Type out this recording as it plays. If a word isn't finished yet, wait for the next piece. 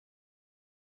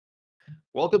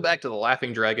Welcome back to the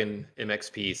Laughing Dragon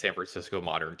MXP San Francisco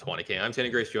Modern 20K. I'm Tanny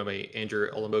Grace Jome, Andrew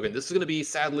Olamogan. This is going to be,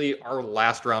 sadly, our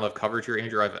last round of coverage here.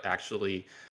 Andrew, I've actually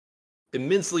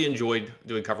immensely enjoyed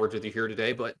doing coverage with you here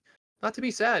today, but not to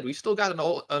be sad. We still got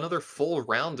another full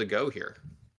round to go here.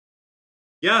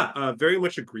 Yeah, very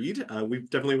much agreed. We've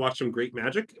definitely watched some great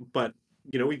Magic, but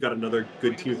we've got another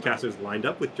good team of casters lined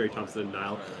up with Jerry Thompson and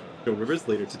Nile Joe Rivers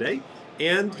later today,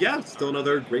 and yeah, still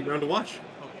another great round to watch.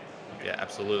 Yeah,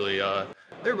 absolutely.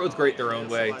 They're both great their own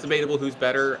way. It's debatable who's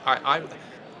better. I'm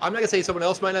not gonna say someone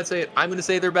else might not say it. I'm gonna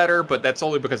say they're better, but that's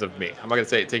only because of me. I'm not gonna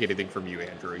take anything from you,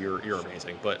 Andrew. You're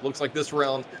amazing. But looks like this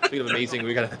round, speaking of amazing,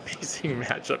 we got an amazing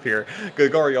matchup here.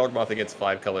 Golgari Yawgmoth against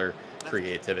 5-color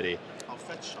creativity.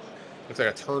 Looks like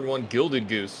a turn one Gilded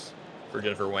Goose for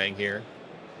Jennifer Wang here.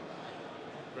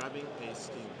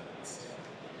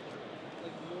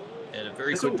 And a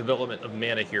very quick development of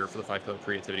mana here for the 5-color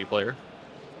creativity player.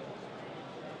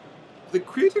 The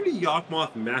Creativity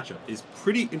Yawgmoth matchup is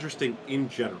pretty interesting in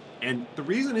general, and the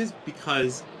reason is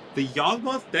because the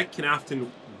Yawgmoth deck can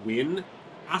often win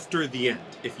after the end,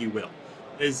 if you will.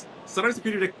 Is sometimes the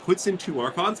Creativity deck puts in two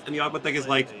Archons, and the Yawgmoth deck is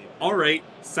like, all right,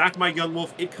 sack my Young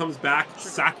Wolf, it comes back,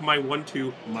 sack my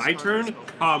 1/2, my turn,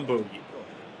 combo you.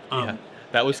 Yeah,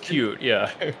 that was cute,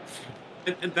 yeah.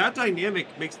 And that dynamic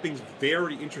makes things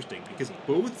very interesting because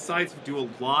both sides do a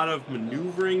lot of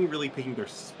maneuvering, really picking their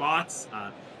spots.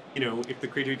 If the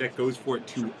creativity deck goes for it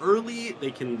too early, they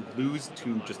can lose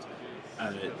to just,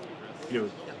 uh,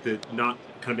 the not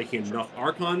kind of making enough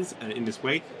Archons in this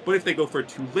way. But if they go for it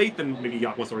too late, then maybe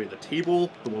Yawgmoth's already at the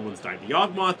table. The 1/1's died the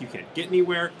Yawgmoth. You can't get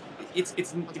anywhere.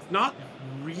 It's not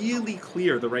really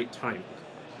clear the right time.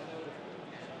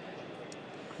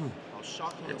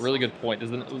 Yeah, really good point.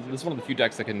 This is one of the few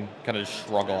decks that can kind of just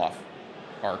shrug off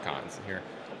Archons here.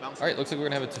 All right, looks like we're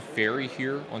going to have a Teferi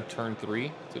here on turn 3.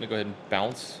 It's going to go ahead and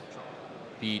bounce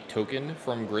the token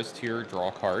from Grist here, draw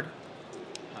a card.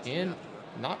 And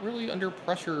not really under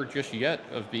pressure just yet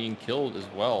of being killed as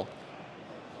well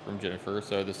from Jennifer.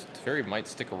 So this Teferi might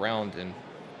stick around and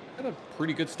got a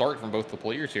pretty good start from both the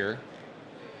players here.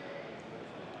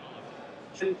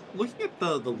 And looking at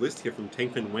the list here from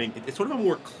Tankman Wang, it's sort of a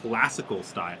more classical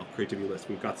style creativity list.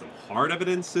 We've got some hard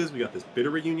evidences, we got this bitter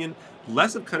reunion,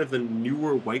 less of kind of the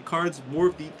newer white cards, more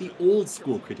of the old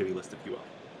school creativity list, if you will.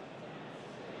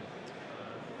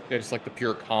 Yeah, just like the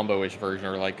pure combo-ish version,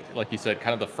 or like you said,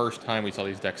 kind of the first time we saw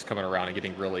these decks coming around and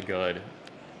getting really good.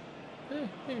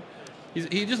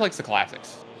 He just likes the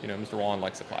classics. Mr. Juan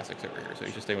likes the classics over here, so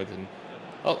he's just staying with him.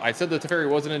 Oh, I said the Teferi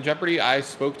wasn't in jeopardy. I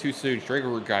spoke too soon.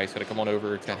 Drago guy's got to come on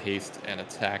over. It's got haste and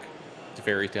attack.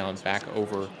 Teferi's down back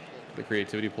over the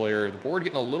creativity player. The board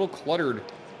getting a little cluttered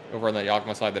over on that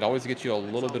Yawgmoth side. That always gets you a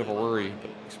little bit of a worry. But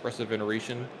expressive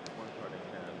veneration.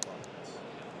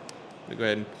 I'm gonna go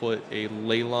ahead and put a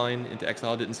ley line into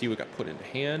exile. Didn't see what got put into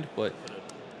hand, but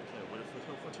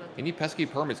any pesky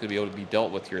permit's gonna be able to be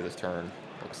dealt with here this turn.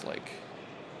 Looks like.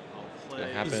 Gonna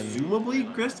happen. Presumably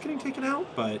Grist getting taken out,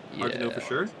 but hard to know for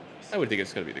sure. I would think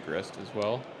it's going to be the Grist as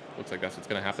well. Looks like that's what's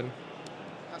going to happen.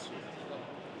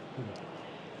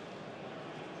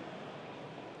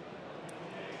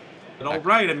 But all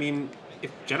right, I mean,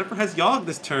 if Jennifer has Yogg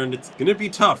this turn, it's going to be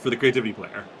tough for the creativity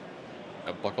player.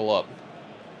 Buckle up.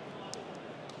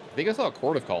 I think I saw a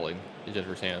Court of Calling in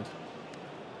Jennifer's hand.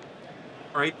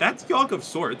 All right, that's Yogg of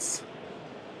sorts.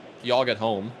 Yogg at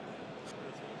home.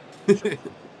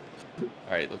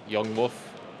 All right, look, Young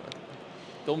Wolf,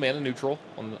 still mana neutral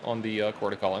on the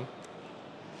Court of Calling.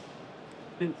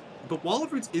 And the Wall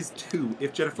of Roots is 2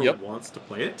 if Jennifer wants to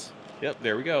play it. Yep,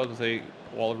 there we go. I was going to say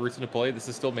Wall of Roots into play. This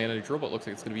is still mana neutral, but it looks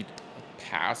like it's going to be a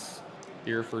pass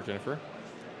here for Jennifer.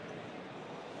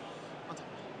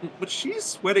 What she's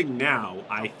sweating now,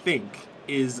 I think,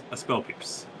 is a Spell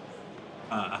Pierce.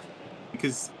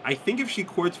 Because I think if she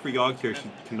chords for Yogg here,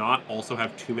 she cannot also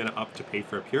have 2 mana up to pay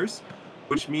for a Pierce.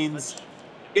 Which means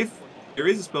if there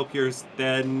is a Spell Pierce,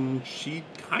 then she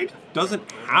kind of doesn't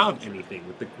have anything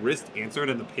with the Grist answered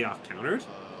and the payoff countered.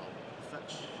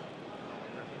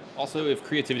 Also, if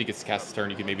Creativity gets cast this turn,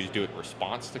 you can maybe just do it in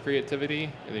response to Creativity,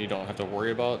 and then you don't have to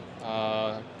worry about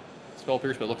Spell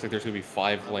Pierce, but it looks like there's going to be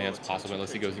 5 lands possibly,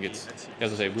 unless he goes and gets,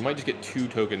 as I say, we might just get 2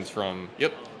 tokens from,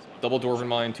 double Dwarven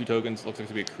Mine, 2 tokens. Looks like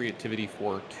it's going to be a Creativity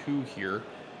for 2 here.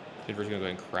 Denver's going to go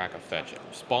ahead and crack a fetch.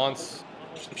 Response.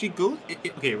 If she goes,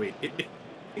 okay, wait.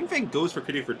 If Fang goes for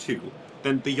creativity for 2,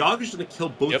 then the Yogg is going to kill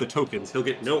both the tokens. He'll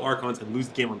get no Archons and lose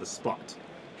the game on the spot.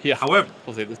 Yeah. However,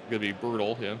 we'll say this is going to be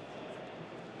brutal. Yeah.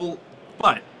 Well,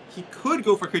 but he could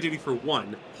go for creativity for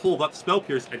 1, pull up Spell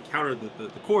Pierce, and counter the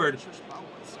chord.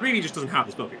 Maybe he just doesn't have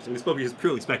the Spell Pierce. I mean, the Spell Pierce is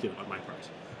purely speculative on my part.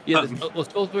 Yeah,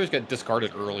 both players got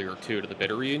discarded earlier too to the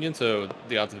beta reunion, so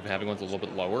the odds of having one's a little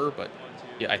bit lower. But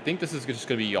yeah, I think this is just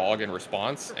going to be Yawg in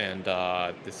response, and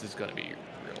this is going to be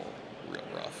real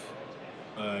rough.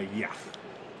 Yeah.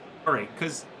 All right,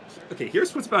 because okay,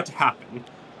 here's what's about to happen.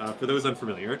 For those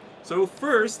unfamiliar, so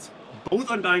first,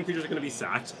 both Undying creatures are going to be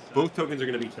sacked. Both tokens are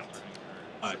going to be killed.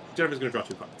 Jennifer's going to draw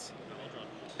 2 cards.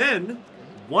 Then,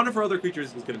 one of her other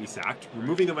creatures is going to be sacked,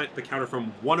 removing the counter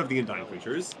from one of the Undying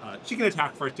creatures. She can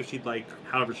attack first if she'd like,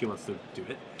 however she wants to do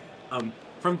it.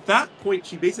 From that point,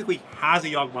 she basically has a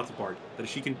Yawgmoth board that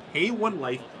she can pay 1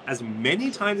 life as many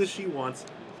times as she wants,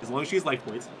 as long as she has life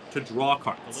points, to draw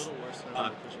cards.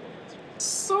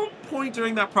 Some point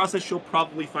during that process, she'll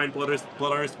probably find Blood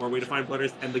Artist or a way to find Blood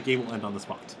Artist, and the game will end on the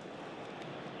spot.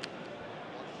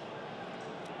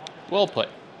 Well played.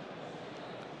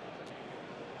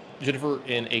 Jennifer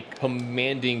in a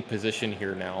commanding position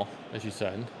here now, as you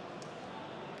said.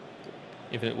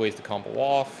 Infinite ways to combo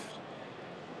off.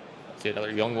 See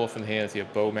another Yawgmoth in hand. See a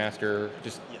Bowmaster.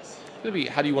 Just gonna be,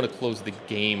 how do you want to close the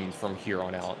game from here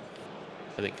on out?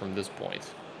 I think from this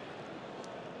point.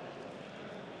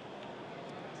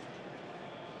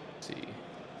 Let's see,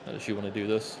 how does she want to do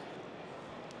this?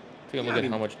 Take a look at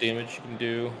how much damage she can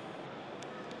do.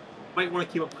 Might want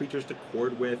to keep up creatures to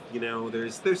cord with. You know,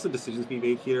 there's some decisions being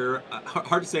made here.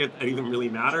 Hard to say if any of them really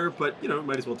matter, but you know,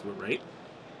 might as well do it right.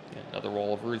 Yeah, another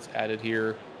Wall of Roots added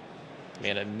here.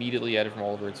 Mana immediately added from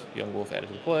Wall of Roots. Yawgmoth added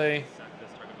to the play.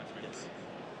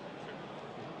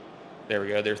 There we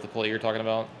go. There's the play you're talking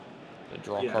about.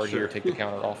 Draw a card here, take the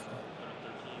counter off.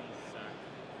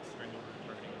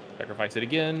 Sacrifice it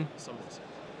again.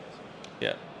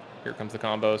 Yeah, here comes the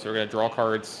combo. So we're going to draw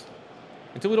cards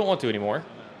until we don't want to anymore.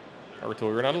 Or until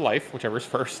we run out of life, whichever's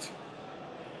first.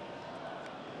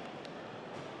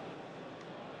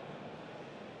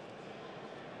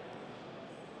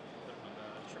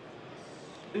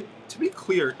 And to be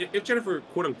clear, if Jennifer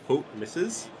quote-unquote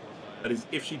misses, that is,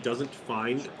 if she doesn't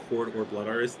find Cord or Blood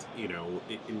Artist, you know,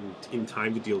 in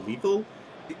time to deal lethal,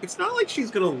 it's not like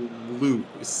she's gonna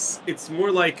lose. It's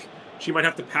more like she might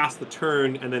have to pass the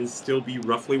turn and then still be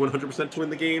roughly 100% to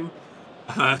win the game.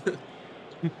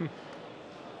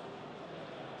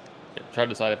 Try to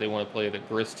decide if they want to play the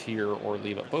Grist here or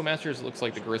leave up Bowmasters. It looks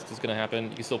like the Grist is going to happen.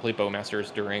 You can still play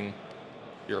Bowmasters during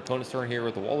your opponent's turn here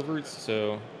with the Wall of Roots.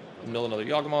 So mill another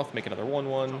Yawgmoth, make another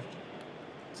 1/1.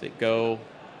 Say go.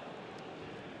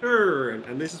 Sure,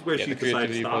 and this is where she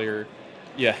decides to stop. Player,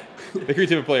 yeah, the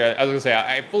creativity player. I was going to say,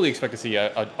 I fully expect to see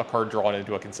a card drawn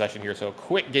into a concession here. So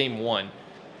quick game 1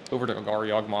 over to Golgari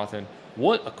Yawgmoth. And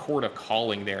what a Court of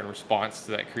Calling there in response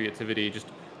to that creativity. Just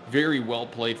very well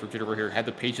played for Jennifer here. Had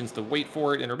the patience to wait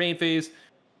for it in her main phase.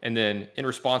 And then in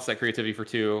response to that creativity for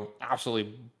 2,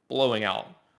 absolutely blowing out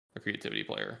the creativity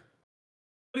player.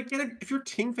 But again, if you're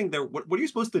Tingfing there, what are you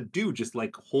supposed to do? Just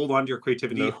like hold on to your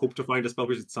creativity, hope to find a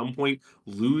spell at some point,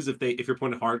 lose if your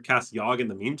opponent hard casts Yawg in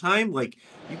the meantime? Like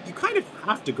you kind of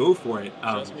have to go for it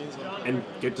and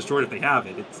get destroyed if they have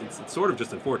it. It's sort of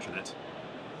just unfortunate.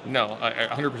 No, I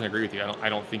 100% agree with you. I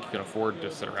don't think you can afford to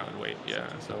sit around and wait. Yeah,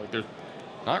 so like, there's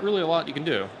not really a lot you can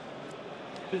do.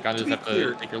 Kind of just have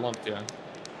to take your lumps, yeah.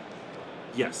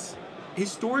 Yes.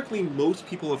 Historically, most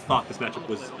people have thought this matchup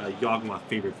was Yawgmoth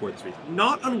favored for this reason.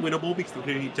 Not unwinnable, because the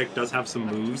creativity deck does have some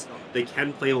moves. They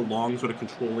can play a long sort of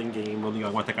controlling game, run the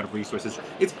Yawgmoth deck out of resources.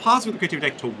 It's possible for the creativity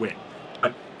deck to win.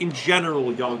 But in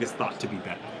general, Yawg is thought to be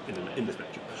better in this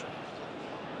matchup.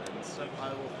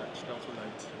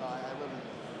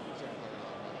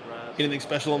 Anything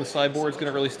special on the sideboard is going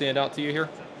to really stand out to you here?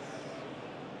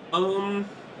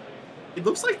 It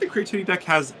looks like the creativity deck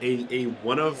has a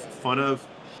one of fun of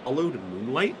Hollowed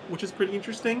Moonlight, which is pretty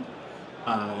interesting.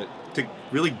 To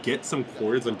really get some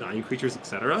chords on dying creatures,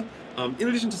 etc. In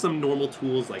addition to some normal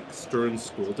tools like Stern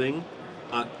Scolding.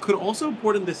 Could also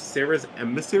board in this Sarah's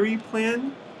Emissary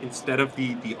plan instead of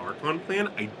the Archon plan.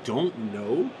 I don't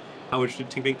know how interested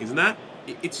Tingfing is in that.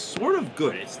 It's sort of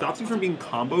good. It stops you from being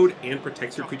comboed and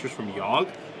protects your creatures from Yawg,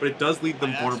 but it does leave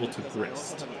them vulnerable to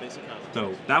Grist.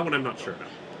 So that one I'm not sure about.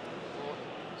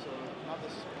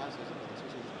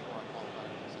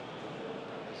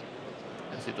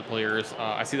 I see the players.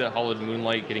 I see that Hollowed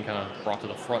Moonlight getting kind of brought to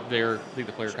the front there. I think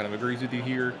the player kind of agrees with you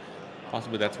here.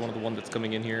 Possibly that's one of the ones that's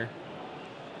coming in here.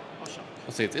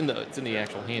 I'll say it's in the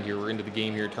actual hand here. We're into the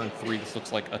game here. Turn 3. This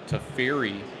looks like a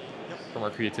Teferi from our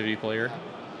creativity player.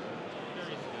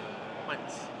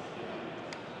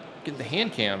 Get the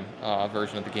hand cam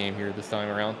version of the game here this time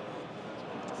around.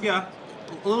 Yeah,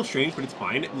 a little strange, but it's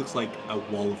fine. It looks like a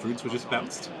Wall of Roots was just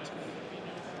bounced.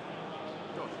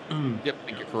 Yep, I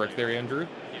think you're correct there, Andrew.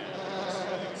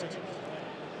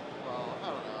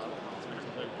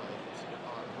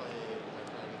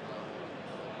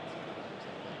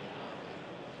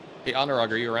 Hey,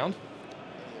 Anurag, are you around?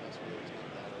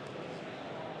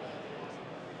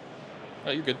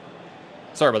 Oh, you're good.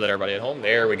 Sorry about that, everybody at home.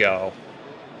 There we go.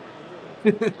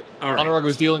 All right. Anurag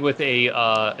was dealing with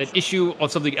an issue on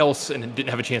something else and didn't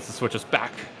have a chance to switch us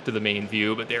back to the main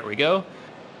view, but there we go.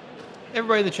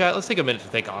 Everybody in the chat, let's take a minute to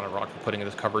thank Anurag for putting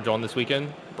this coverage on this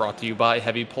weekend. Brought to you by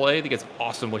Heavy Play. I think it's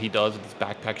awesome what he does with his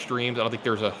backpack streams. I don't think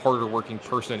there's a harder working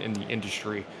person in the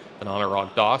industry than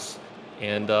Anurag Das.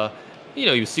 And, you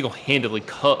know, he was single-handedly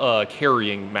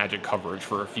carrying Magic coverage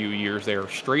for a few years there,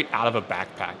 straight out of a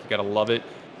backpack. You gotta love it.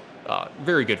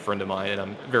 Very good friend of mine, and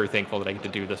I'm very thankful that I get to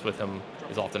do this with him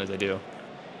as often as I do.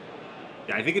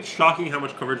 Yeah, I think it's shocking how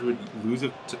much coverage we'd lose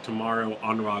if tomorrow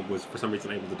Anurag was for some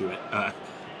reason able to do it.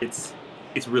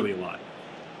 It's really a lot.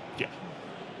 Yeah.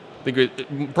 I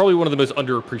think probably one of the most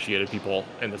underappreciated people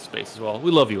in this space as well.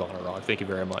 We love you, Anurag. Thank you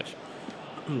very much.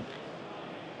 All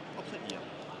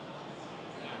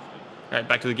right,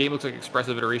 back to the game. Looks like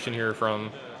expressive iteration here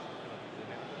from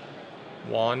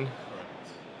Juan.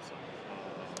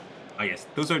 I guess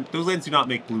those lands do not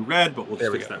make blue-red, but we'll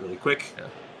just fix that really quick. Yeah.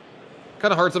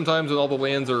 Kind of hard sometimes when all the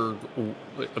lands are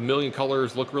a million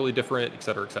colors, look really different,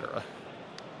 etc., etc.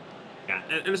 Yeah,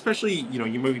 and especially, you know,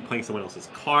 you might be playing someone else's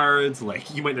cards,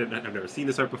 like, you might have never seen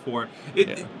this art before.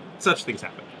 Such things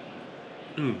happen.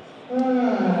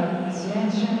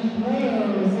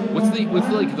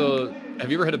 Have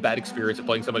you ever had a bad experience of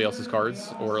playing somebody else's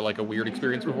cards, or like a weird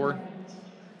experience before?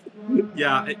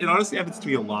 Yeah, it honestly happens to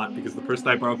me a lot, because the person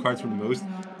I borrow cards from the most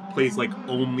plays, like,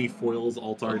 only foils,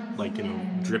 alt art, like, you know,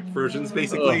 drip versions,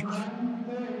 basically.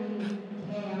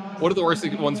 One of the worst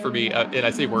ones for me, and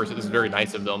I say worst, this is very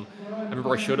nice of them. I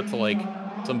remember I showed up to, like,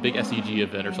 some big SEG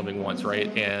event or something once,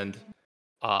 right? And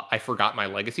I forgot my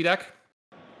Legacy deck.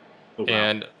 Oh, wow.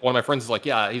 And one of my friends is like,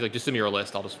 yeah, he's like, just send me your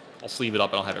list. I'll sleeve it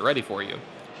up and I'll have it ready for you.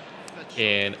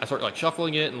 And I start like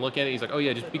shuffling it and looking at it. He's like, oh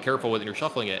yeah, just be careful when you're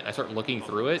shuffling it. I start looking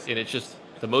through it, and it's just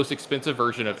the most expensive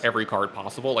version of every card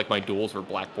possible. Like my duels were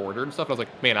black bordered and stuff. And I was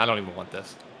like, man, I don't even want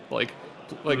this. Like,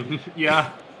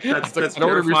 yeah, that's I don't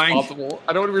want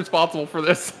to be responsible for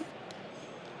this.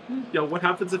 Yo, what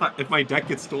happens if my deck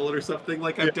gets stolen or something?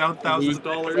 Like, I'm down thousands of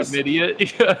dollars. I'm an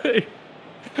idiot.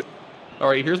 All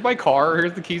right, here's my car.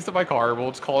 Here's the keys to my car.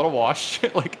 We'll just call it a wash.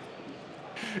 Like.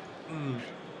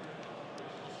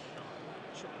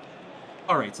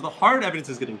 All right, so the hard evidence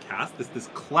is getting cast. This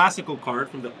classical card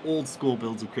from the old school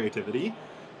builds of creativity.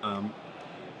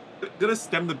 Gonna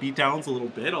stem the beatdowns a little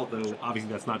bit, although obviously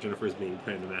that's not Jennifer's main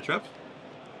plan in the matchup.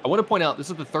 I want to point out this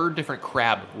is the third different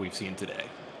crab we've seen today.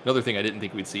 Another thing I didn't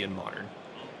think we'd see in Modern.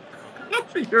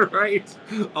 You're right.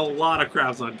 A lot of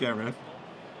crabs on camera.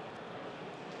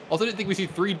 Also, didn't think we see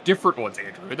 3 different ones,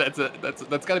 Andrew. That's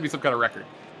got to be some kind of record.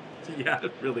 Yeah,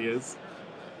 it really is.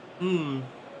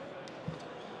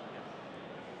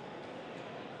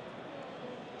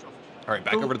 All right,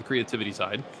 back over to the creativity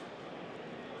side.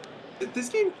 This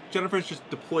game, Jennifer's just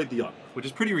deployed the Yawgmoth, which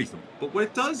is pretty reasonable. But what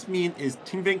it does mean is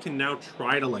Team Van can now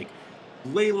try to, like,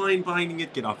 leyline binding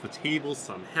it, get off the table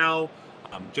somehow.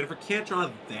 Jennifer can't draw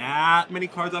that many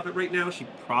cards off it right now. She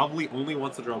probably only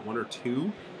wants to draw 1 or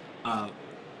 2.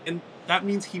 And that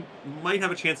means he might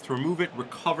have a chance to remove it,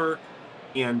 recover,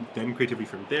 and then creativity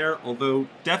from there. Although,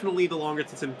 definitely the longer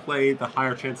it's in play, the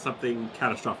higher chance something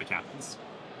catastrophic happens.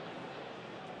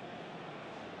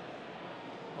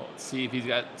 Well, let's see if he's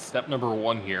got step number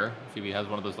 1 here. See if he has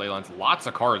one of those ley lines. Lots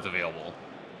of cards available.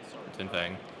 Tin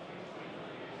Fang.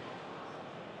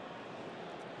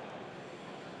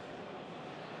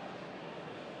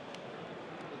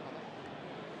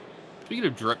 Speaking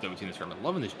of drip that we've seen this from, I'm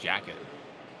loving this jacket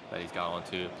that he's got on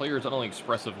too. Players not only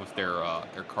expressive with their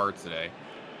cards today,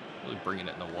 really bringing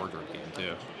it in the wardrobe game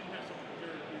too.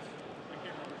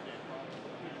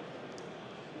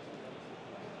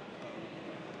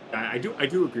 I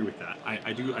do agree with that.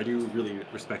 I do really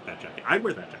respect that jacket. I'd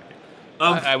wear that jacket.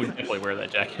 I would definitely wear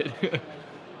that jacket.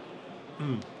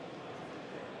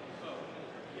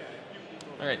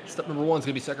 All right, step number 1 is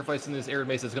going to be sacrificing this Arid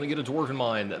Mesa. It's going to get a Dwarven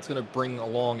Mine. That's going to bring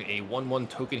along a 1/1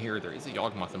 token here. There is a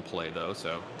Yawgmoth in play, though,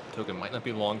 so the token might not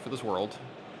be long for this world.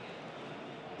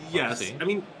 Yes, I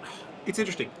mean, it's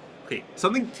interesting. Okay,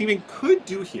 something teaming could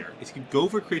do here is you could go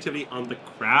for creativity on the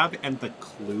Crab and the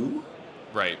Clue.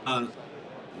 Right.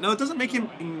 No, it doesn't make him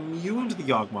immune to the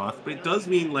Yawgmoth, but it does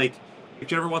mean, like, if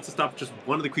Jennifer wants to stop just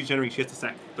one of the creatures generating, she has to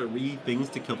sack 3 things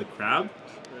to kill the Crab.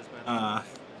 I'm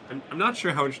not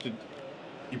sure how interested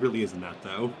he really is in that,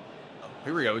 though.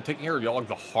 Here we go. We're taking care of Yawg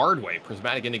the hard way.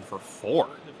 Prismatic Ending for 4.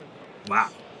 Wow.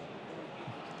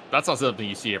 That's not something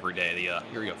you see every day.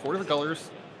 Here we go. 4 different colors.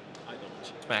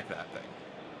 Smack that thing.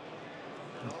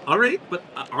 All right, but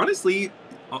honestly,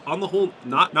 on the whole,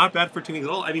 not bad for tunings at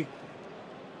all. I mean,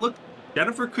 look,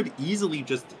 Jennifer could easily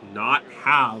just not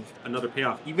have another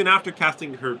payoff, even after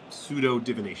casting her pseudo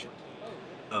divination.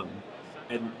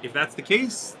 And if that's the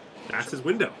case, that's his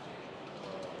window.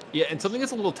 Yeah, and something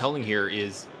that's a little telling here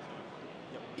is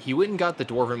he went and got the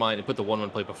Dwarven Mine and put the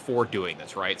 1/1 play before doing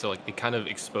this, right? So like it kind of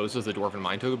exposes the Dwarven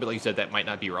Mine token, but like you said, that might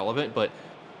not be relevant, but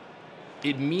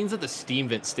it means that the Steam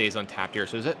Vent stays untapped here.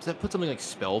 So does that put something like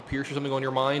Spell Pierce or something on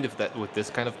your mind if that with this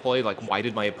kind of play? Like, why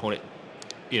did my opponent,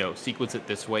 sequence it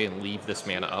this way and leave this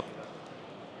mana up?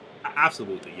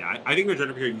 Absolutely, yeah. I think with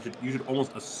Jennifer here, you should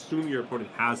almost assume your opponent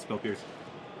has Spell Pierce.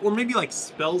 Or maybe like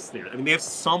Spell Snare. I mean, they have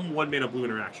some 1 mana blue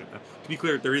interaction. To be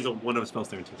clear, there is a 1 of Spell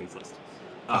Snare in 2-phase list.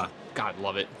 God,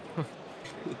 love it.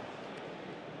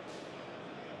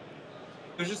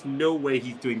 There's just no way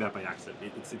he's doing that by accident.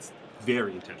 It's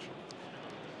very intentional.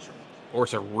 Or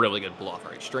it's a really good bluff.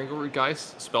 All right, Strangleroot,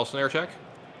 guys. Spell Snare check.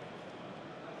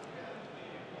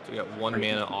 So we got 1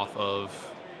 mana off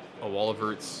of a Wall of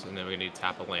Roots, and then we need to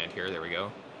tap a land here. There we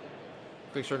go.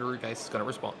 Quick Strangleroot, guys, is going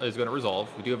to resolve.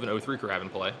 We do have an 0/3 grab in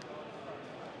play.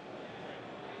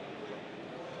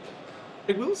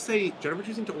 I will say, Jennifer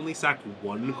choosing to only sack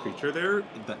 1 creature there,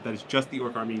 that is just the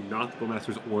Orc Army, not the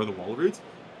Bowmasters or the Wall of Roots,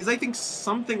 is, I think,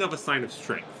 something of a sign of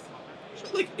strength.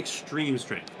 Not like extreme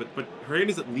strength, but her hand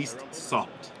is at least solid.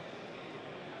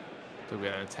 So we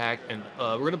got an attack, and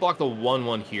we're going to block the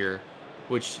 1/1 here,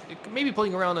 which maybe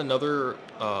playing around another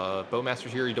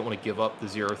Bowmasters here. You don't want to give up the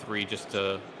 0/3 just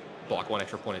to block 1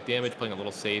 extra point of damage, playing a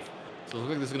little safe. So it looks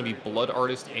like this is going to be Blood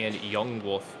Artist and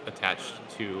Yawgmoth attached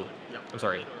to,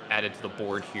 added to the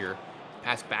board here.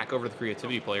 Pass back over to the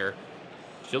Creativity player.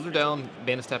 Shields are down,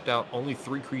 mana tapped out, only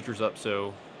 3 creatures up,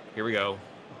 so here we go.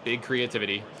 Big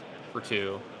Creativity for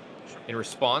 2. In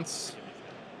response,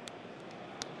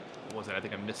 what was it? I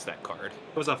think I missed that card.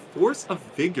 It was a Force of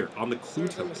Vigor on the Clue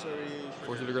token.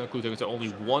 Force of Vigor on the Clue token, so only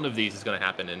 1 of these is going to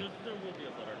happen in.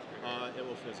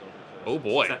 Oh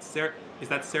boy. Is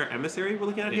that Sarah Emissary we're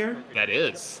looking at here? That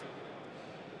is.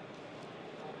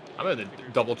 I'm going to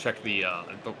double check the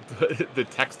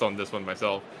text on this one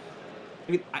myself.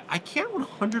 I mean, I can't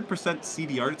 100% see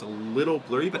the art. It's a little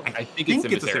blurry, but I think it's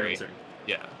Emissary. A Sarah Emissary.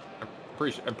 Yeah.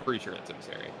 I'm pretty sure it's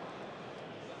Emissary.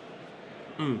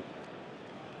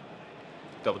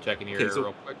 Double checking here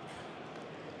real quick.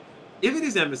 If it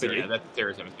is Emissary. Yeah, that's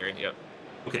Sarah's Emissary, yep.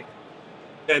 Okay.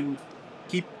 Then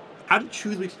keep how to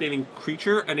choose between naming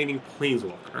creature and naming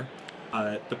planeswalker.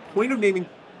 The point of naming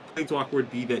planeswalker would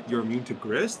be that you're immune to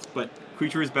Grist, but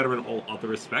creature is better in all other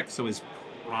respects, so is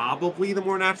probably the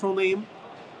more natural name.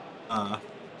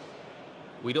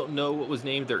 We don't know what was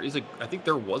named. I think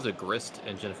there was a Grist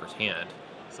in Jennifer's hand.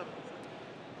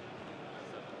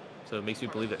 So it makes me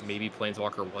believe that maybe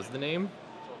Planeswalker was the name.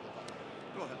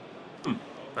 Go ahead.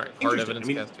 All right, hard evidence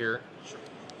cast here.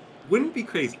 Wouldn't be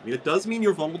crazy. I mean, it does mean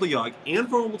you're vulnerable to Yogg and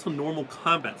vulnerable to normal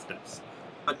combat steps.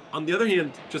 But on the other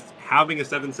hand, just having a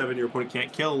 7/7 your opponent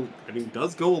can't kill,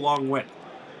 does go a long way.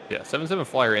 Yeah, 7/7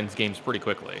 flyer ends games pretty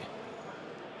quickly.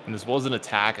 And this was an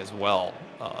attack as well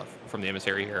from the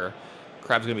Emissary here.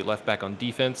 Crab's going to be left back on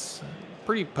defense.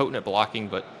 Pretty potent at blocking,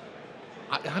 but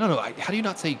I don't know. How do you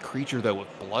not say creature, though,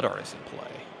 with Blood Artist in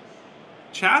play?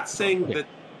 Chat's saying that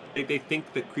they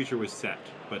think that creature was set,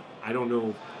 but I don't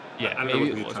know. Yeah, I don't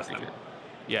know what to trust them.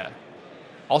 Yeah.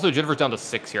 Also, Jennifer's down to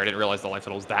 6 here. I didn't realize the life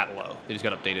total was that low. They just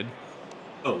got updated.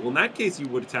 Oh, well, in that case, you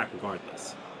would attack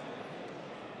regardless.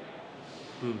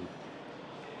 All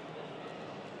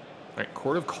right,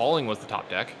 Court of Calling was the top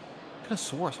deck. I could have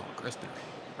swore I saw a Grist there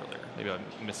earlier. Maybe I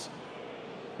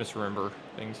misremember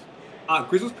things.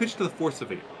 Grist was pitched to the Force of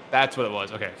Vigor. That's what it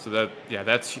was. Okay, so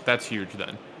that's huge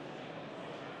then.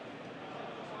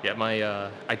 Yeah,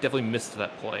 I definitely missed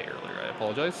that play earlier. I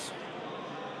apologize.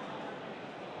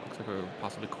 Looks like we're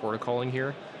possibly Court of Calling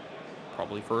here.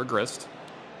 Probably for a Grist.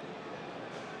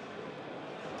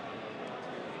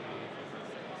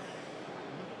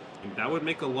 And that would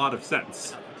make a lot of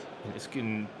sense. And this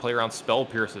can play around Spell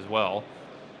Pierce as well.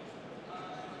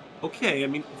 Okay,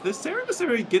 if the Sarah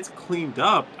Emissary gets cleaned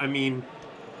up,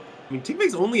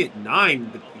 Tigmeg's only at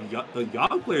 9, but the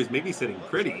Yogg players may be sitting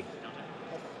pretty.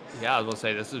 Yeah, I was going to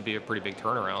say, this would be a pretty big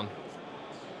turnaround.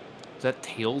 Is that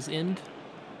Tails End?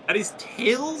 That is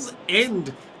Tails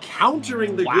End,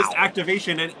 countering the Grist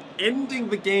activation and ending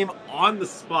the game on the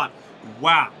spot.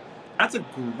 Wow. That's a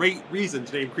great reason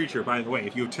to name creature, by the way,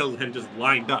 if you have Tails End just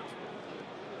lined up.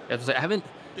 I can't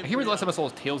remember the last time I saw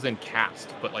Tails End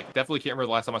cast, but definitely can't remember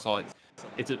the last time I saw it.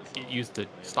 It used to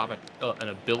stop an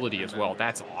ability as well.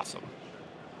 That's awesome.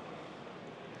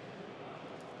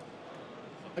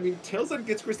 I mean, Tail's End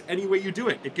gets grist any way you do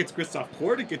it. It gets grist off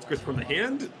board, it gets grist from the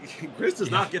hand. Grist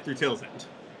does not get through Tail's End.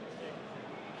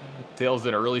 Tails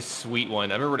End, a really sweet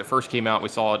one. I remember when it first came out, we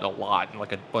saw it a lot in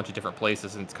like a bunch of different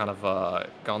places, and it's kind of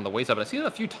gone the wayside. But I've seen it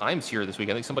a few times here this week.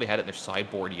 I think somebody had it in their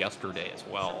sideboard yesterday as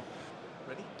well.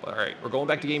 Ready? All right, we're going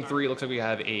back to game 3. It looks like we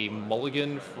have a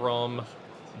mulligan from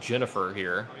Jennifer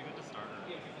here.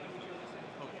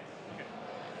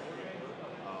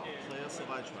 Play a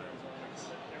Savage Fire.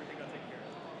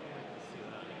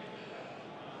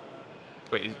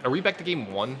 Wait, are we back to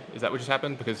game 1? Is that what just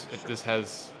happened? Because this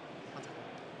has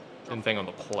thing on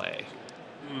the play.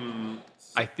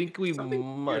 I think we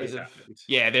might have.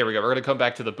 Yeah, there we go. We're going to come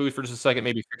back to the booth for just a second,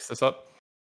 maybe fix this up.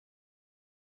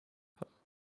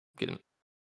 Getting.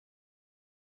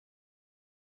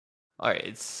 All right,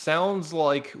 it sounds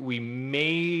like we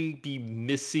may be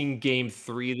missing game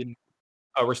 3.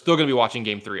 Oh, we're still going to be watching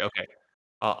game 3. Okay.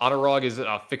 Anurag is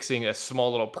fixing a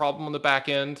small little problem on the back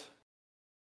end.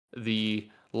 The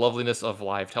loveliness of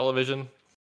live television.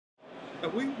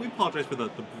 We apologize for the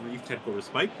brief technical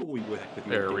respite, but we'll be back with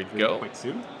you there we go. Quite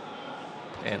soon.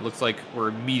 And it looks like we're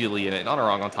immediately in it.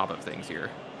 Anurag on top of things here.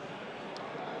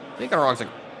 I think Anurag's like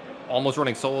almost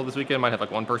running solo this weekend. Might have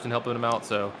like one person helping him out,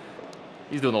 so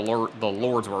he's doing the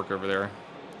Lord's work over there.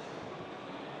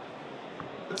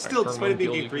 But still, despite it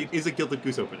being game 3, is a Gilded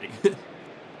Goose opening.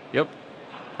 Yep.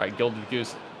 All right, Gilded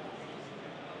Goose.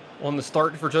 On the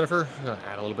start for Jennifer,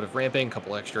 add a little bit of ramping, a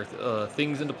couple extra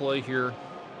things into play here.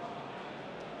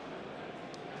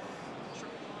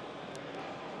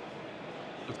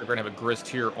 Looks like we're going to have a grist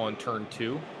here on turn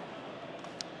 2.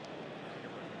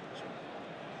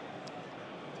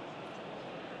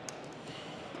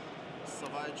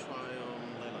 Savage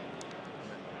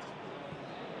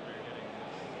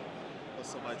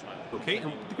Okay,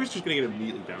 and the grist is going to get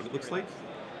immediately down, it looks like.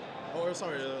 Oh,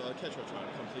 sorry, catch your trial,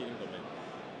 completing domain.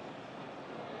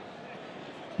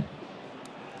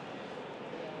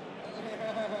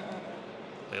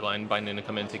 Leyline binding to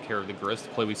come in and take care of the grist.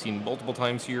 Play we've seen multiple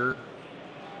times here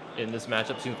in this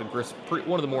matchup. Seems like the grist,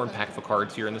 one of the more impactful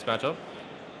cards here in this matchup.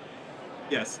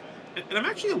 Yes. And I'm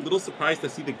actually a little surprised to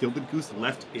see the Gilded Goose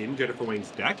left in Jennifer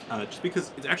Wang's deck, just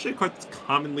because it's actually a card that's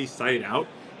commonly cited out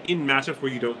in matchups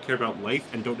where you don't care about life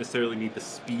and don't necessarily need the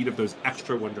speed of those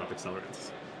extra one-drop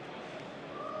accelerants.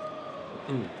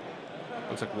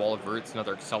 Looks like Wall of Roots,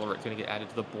 another accelerant going to get added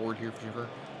to the board here for Jennifer.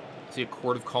 See a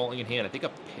Chord of Calling in hand. I think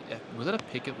was that a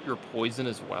pick of your poison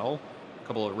as well? A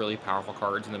couple of really powerful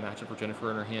cards in the matchup for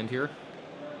Jennifer in her hand here.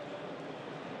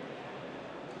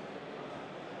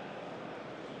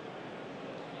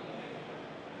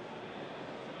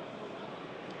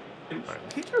 And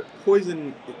Pick Your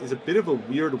Poison is a bit of a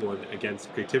weird one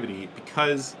against Creativity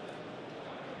because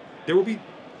there will be,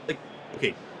 like,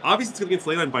 okay, obviously it's going against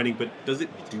Leyline Binding, but does it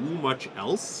do much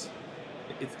else?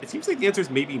 It seems like the answer is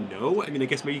maybe no. I mean, I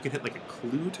guess maybe you could hit like a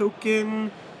Clue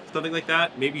token, something like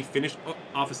that. Maybe finish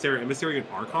off a Serra Emissary and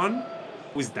Archon.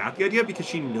 Was that the idea? Because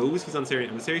she knows he's on Serra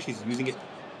Emissary, she's using it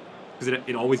because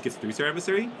it always gets through Serra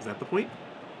Emissary? Is that the point?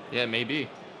 Yeah, maybe.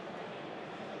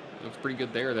 Looks pretty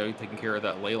good there, though, taking care of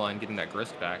that Leyline, getting that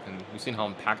grist back. And we've seen how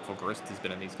impactful grist has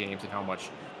been in these games and how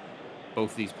much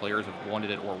both these players have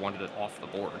wanted it or wanted it off the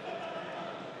board.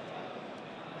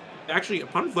 Actually,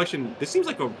 upon reflection, this seems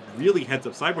like a really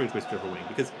heads-up sideboarding twist for Wayne,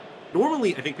 because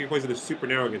normally I think Pick Your Poison is super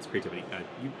narrow against Creativity.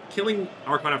 You killing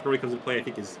Archon after it comes into play, I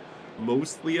think, is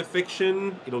mostly a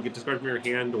fiction. It'll get discarded from your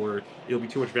hand, or it'll be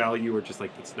too much value, or just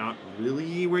like it's not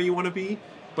really where you want to be.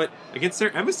 But against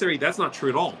Serra Emissary, that's not true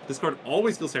at all. This card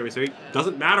always kills Serra Emissary.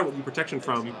 Doesn't matter what you protection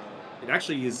from. It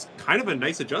actually is kind of a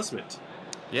nice adjustment.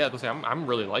 Yeah, I'm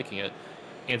really liking it.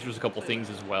 Answers a couple things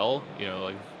as well. You know,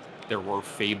 like there were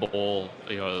Fable,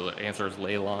 you know, answers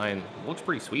Leyline. Looks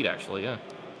pretty sweet, actually, yeah.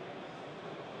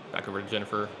 Back over to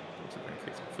Jennifer. Looks like we're gonna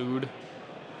create some food.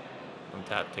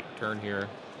 Untap, take a turn here.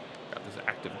 Got this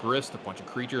active grist, a bunch of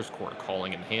creatures, Chord of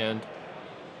Calling in hand.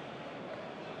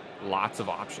 Lots of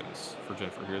options for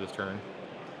Jennifer here this turn.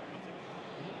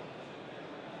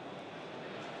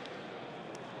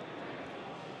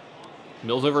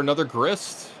 Mills over another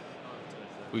grist.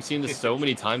 We've seen this so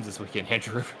many times this weekend,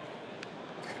 Andrew.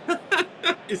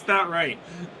 Is that right?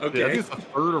 Okay. Yeah, I think it's the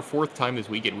third or fourth time this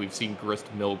weekend we've seen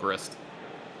grist mill grist.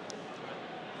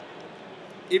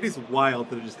 It is wild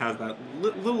that it just has that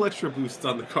little extra boost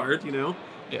on the card, you know?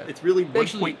 Yeah. It's really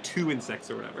 1.2 insects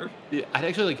or whatever. Yeah, I'd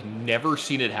actually never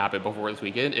seen it happen before this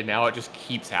weekend, and now it just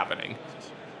keeps happening.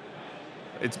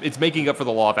 It's making up for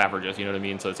the law of averages, you know what I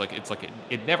mean? So it's like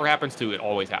it never happens to, it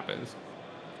always happens.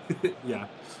 Yeah,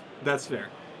 that's fair.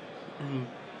 And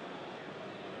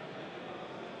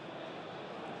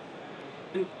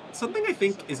something I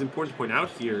think is important to point out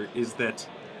here is that,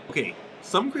 okay,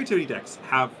 some creativity decks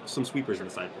have some sweepers in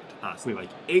the sideboard. Something like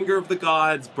Anger of the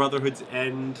Gods, Brotherhood's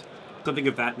End, something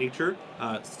of that nature,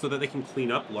 so that they can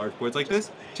clean up large boards like this.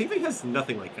 TV has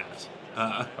nothing like that.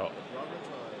 Oh,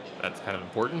 that's kind of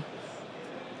important.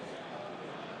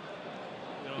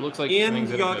 Looks like and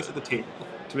Yogg is at the table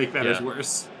to make matters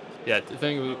worse. Yeah, the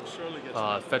thing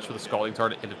fetch with the Scalding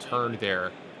Target and a turn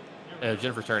there.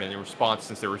 Jennifer's turn, and in response,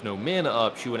 since there was no mana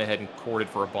up, she went ahead and courted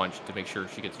for a bunch to make sure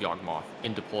she gets Yawgmoth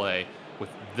into play with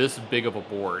this big of a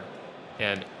board.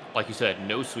 And like you said,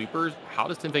 no sweepers. How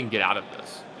does Tim get out of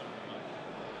this?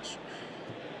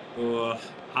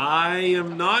 I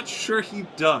am not sure he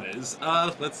does.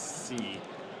 Let's see.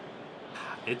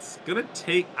 It's gonna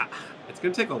take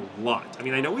a lot. I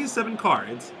mean, I know he has 7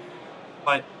 cards,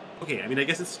 but okay. I mean, I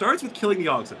guess it starts with killing the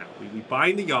Yogg somehow. We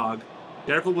bind the Yogg.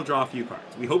 Jennifer will draw a few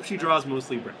cards. We hope she draws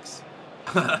mostly bricks.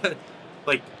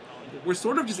 Like, we're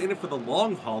sort of just in it for the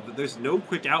long haul, but there's no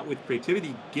quick out with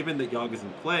creativity given that Yogg is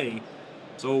in play.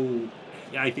 So,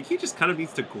 yeah, I think he just kind of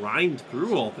needs to grind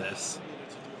through all this.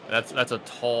 That's a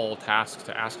tall task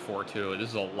to ask for, too. This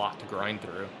is a lot to grind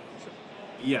through.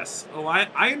 Yes. Oh,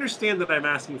 I understand that I'm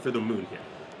asking for the moon here.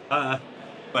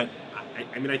 But,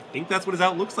 I mean, I think that's what his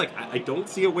out looks like. I don't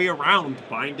see a way around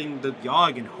binding the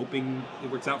Yogg and hoping it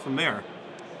works out from there.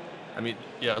 I mean,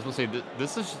 yeah, I was going to say,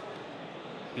 this is...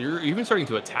 You're even starting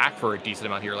to attack for a decent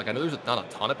amount here. Like, I know there's not a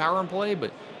ton of power in play,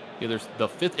 but there's the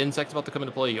 5th insect's about to come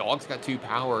into play. Yogg's got 2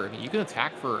 power. I mean, you can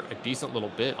attack for a decent little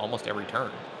bit almost every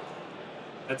turn.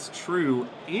 That's true,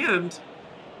 and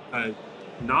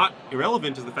not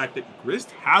irrelevant is the fact that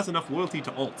Grist has enough loyalty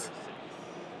to ult.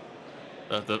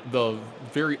 The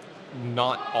very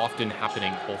not often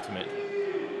happening ultimate.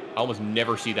 I almost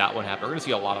never see that one happen. We're going to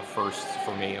see a lot of firsts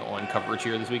for me on coverage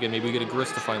here this weekend. Maybe we get a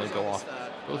Grist to finally go off.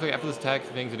 It looks like after this attack,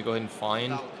 Thing's going to go ahead and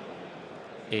find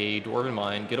a Dwarven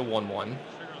Mine, get a 1/1.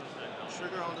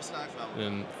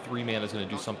 And 3 mana is going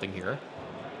to do something here.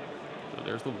 So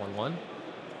there's the 1/1.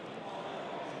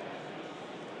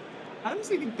 I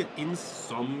honestly think that in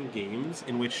some games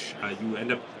in which you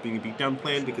end up being a beatdown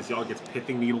plan because y'all gets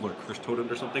Pithing Needle or Curse Totem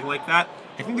or something like that,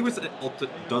 I think there was an ult that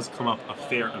does come up a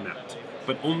fair amount.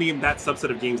 But only in that subset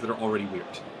of games that are already weird,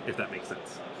 if that makes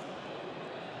sense.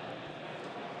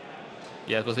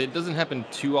 Yeah, I was gonna say, it doesn't happen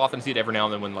too often. I see it every now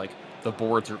and then when, like, the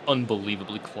boards are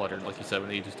unbelievably cluttered, like you said, when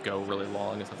they just go really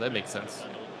long and stuff. That makes sense.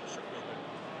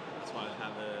 That's why I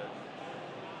have it.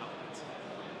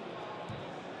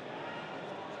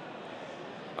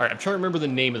 All right, I'm trying to remember the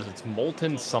name of this. It's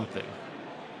Molten something.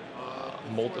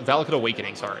 Valakut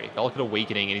Awakening, sorry. Valakut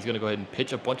Awakening, and he's going to go ahead and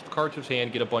pitch a bunch of cards to his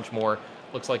hand, get a bunch more.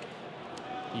 Looks like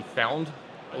he found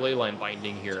a Leyline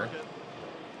Binding here.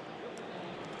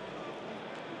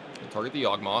 Target the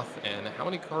Yawgmoth, and how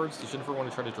many cards does Jennifer want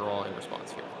to try to draw in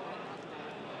response here?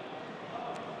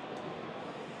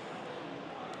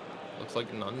 Looks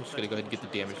like none. She's going to go ahead and get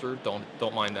the damage through.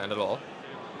 Don't mind that at all.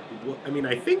 Well, I mean,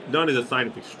 I think none is a sign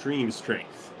of extreme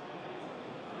strength.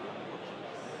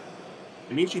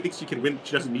 It means she thinks she can win.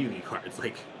 She doesn't need any cards.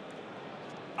 Like,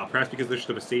 perhaps because there's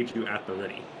sort of a Sage do at the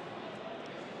ready.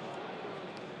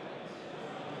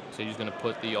 So he's going to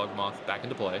put the Yawgmoth back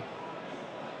into play.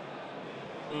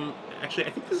 Actually, I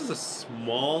think this is a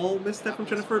small misstep from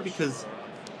Jennifer because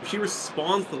if she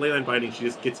responds to the Leyline Binding, she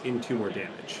just gets in 2 more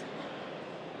damage.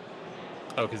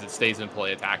 Oh, because it stays in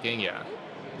play attacking? Yeah.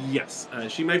 Yes.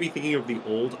 She might be thinking of the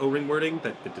old O-ring wording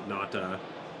that did not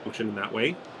function in that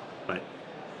way, but...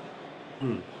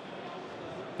 I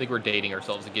think we're dating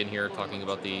ourselves again here, talking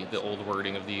about the old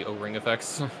wording of the O-ring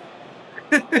effects.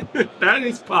 That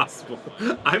is possible.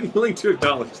 I'm willing to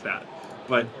acknowledge that.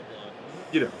 But,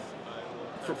 you know,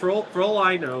 for all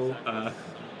I know,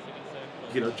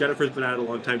 you know, Jennifer's been at it a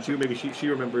long time too. Maybe she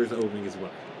remembers O-ring as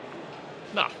well.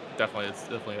 Nah, definitely. It's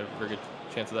definitely a very good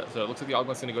chance of that. So it looks like the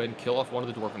Yawgmoth's going to go ahead and kill off one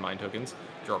of the Dwarven Mine tokens.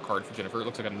 Draw a card for Jennifer. It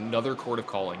looks like another Chord of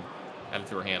Calling added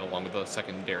to her hand along with the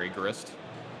secondary Grist.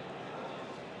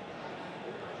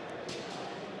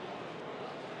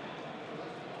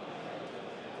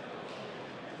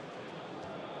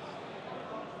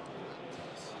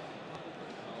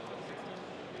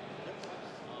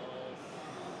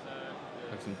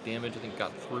 Some damage, I think,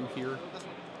 got through here.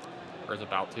 Or is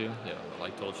about to. Yeah,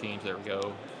 light total change. There we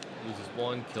go. Loses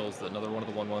 1, kills another one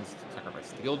of the 1/1s.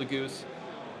 Sacrifices the Gilded Goose.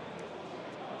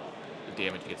 The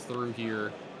damage gets through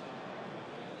here.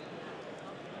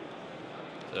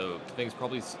 So I think it's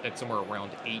probably at somewhere around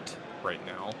 8 right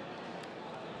now.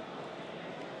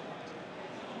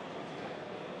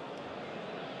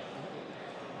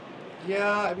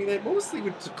 Yeah, I mean, I mostly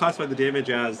would classify the damage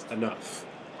as enough.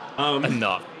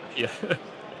 Enough. Yeah.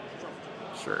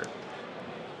 Sure.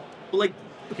 But like,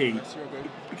 okay,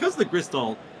 because the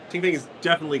Gristol, Ting Feng is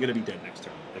definitely going to be dead next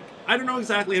turn. Like, I don't know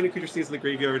exactly how many creatures he is in the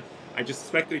graveyard. I just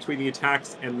suspect that between the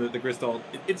attacks and the Gristol,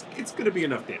 it's going to be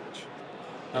enough damage.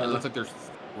 It looks like there's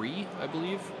 3, I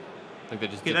believe. I think they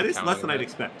just Okay, that is less than I'd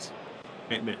expect.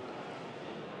 I admit.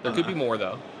 There could be more,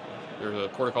 though. There's a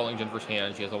Quarter Calling Jennifer's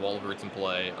Hand. She has a Wall of Roots in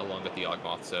play, along with the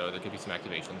Yawgmoth, so there could be some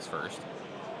activations first.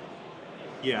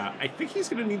 Yeah, I think he's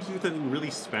going to need to do something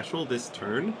really special this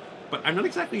turn, but I'm not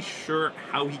exactly sure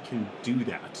how he can do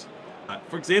that.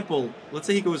 For example, let's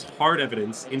say he goes Hard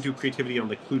Evidence into Creativity on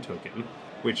the Clue token,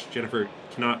 which Jennifer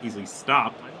cannot easily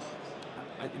stop.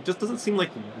 It just doesn't seem like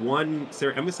one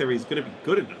Sarah Emissary is going to be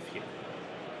good enough here.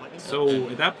 So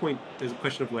at that point, there's a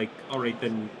question of like, all right,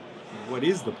 then what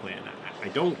is the plan? I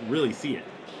don't really see it.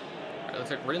 All right, looks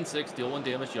like Red and 6, deal 1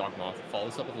 damage Yawgmoth,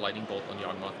 follows up with Lightning Bolt on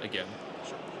Yawgmoth again.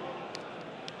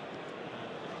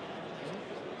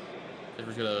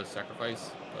 Jennifer's gonna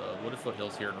sacrifice Wooded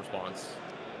Foothills here in response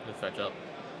to fetch up.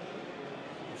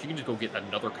 She can just go get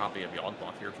another copy of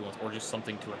Yawgmoth here if she wants, or just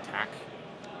something to attack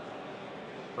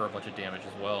for a bunch of damage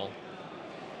as well.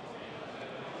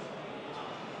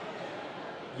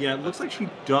 Yeah, it looks like she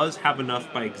does have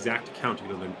enough by exact count to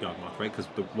get on the Yawgmoth, right? Because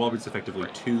the Wall Root's effectively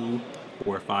 2,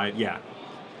 4, 5. Yeah.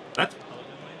 That's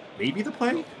maybe the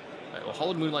play? Right, well,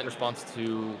 Hollowed Moonlight in response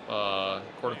to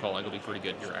Quarter Calling will be pretty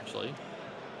good here, actually.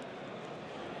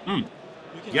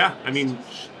 Yeah, I mean,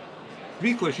 to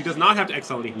be clear, she does not have to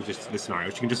exile anything just this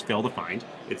scenario. She can just fail to find.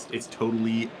 It's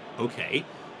totally okay.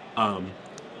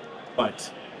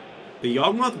 But the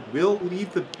Yawgmoth will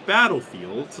leave the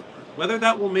battlefield. Whether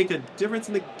that will make a difference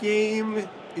in the game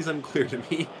is unclear to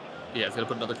me. Yeah, it's gonna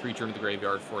put another creature into the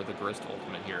graveyard for the Grist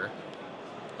ultimate here.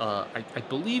 I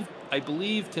believe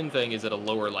Tin Fang is at a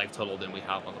lower life total than we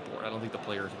have on the board. I don't think the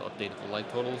players have updated the life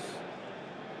totals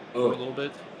for a little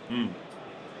bit.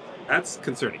 That's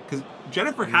concerning, because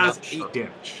Jennifer has 8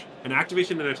 damage. An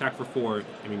activation and an attack for 4,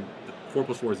 I mean, 4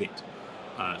 plus 4 is 8.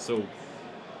 So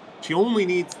she only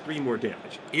needs 3 more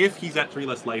damage. If he's at 3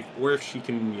 less life, or if she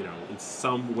can, you know, in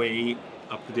some way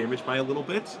up the damage by a little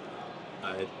bit,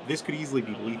 this could easily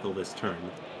be lethal this turn.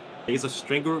 I guess a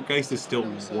Stranglegeist is still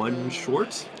 1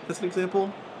 short, as an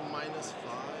example. -5 down to 2.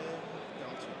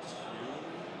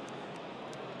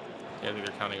 Yeah, I think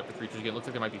they're counting up the creatures again. Looks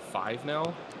like there might be 5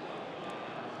 now.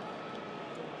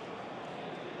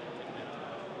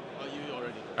 You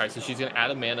already. Alright, so she's gonna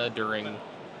add a mana during.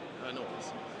 No.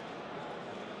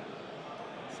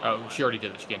 Oh, she already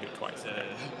did it. She can't do it twice.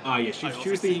 Yeah, she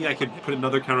was thinking I could put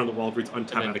another counter on the Wall of Roots,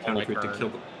 untap out a counter to it to kill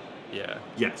them. Yeah.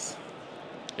 Yes.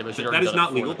 Yeah, but that is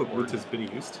not legal, but Roots has been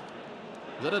used.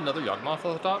 Is that another Yawgmoth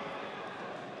on the top?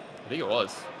 I think it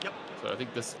was. Yep. So I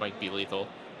think this might be lethal.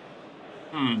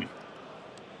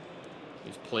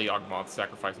 Just play Yawgmoth,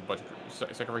 sacrifice a bunch of...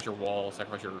 Sacrifice your wall,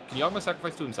 sacrifice your... Can Yawgmoth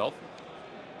sacrifice to himself?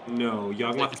 No,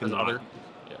 Yawgmoth cannot.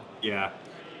 Yeah.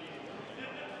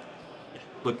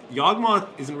 Look, Yawgmoth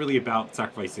isn't really about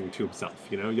sacrificing to himself,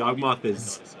 you know? Yawgmoth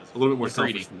is a little bit more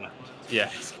selfish than that. Yeah,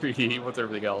 he's greedy. He wants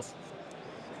everything else.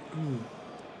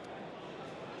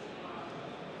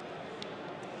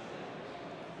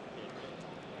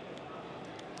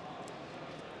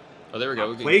 Oh, there we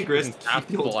go. Play Grist, keep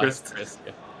the old Grist.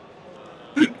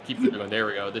 Keep it going. There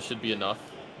we go. This should be enough.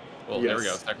 Well, there we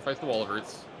go. Sacrifice the Wall of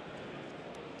Roots.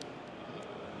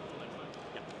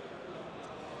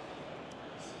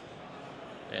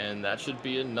 And that should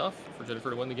be enough for Jennifer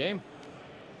to win the game.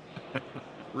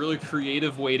 Really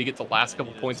creative way to get the last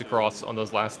couple points across on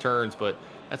those last turns, but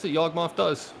that's what Yawgmoth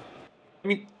does. I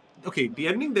mean, okay, the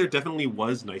ending there definitely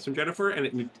was nice from Jennifer,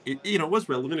 and it you know, was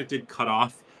relevant. It did cut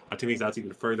off Timmy's outs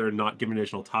even further, not give an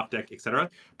additional top deck, etc.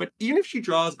 But even if she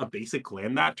draws a basic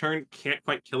land that turn, can't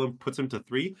quite kill him, puts him to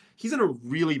 3, he's in a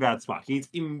really bad spot. He needs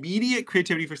immediate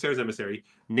creativity for Sarah's Emissary,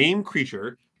 name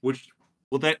creature, which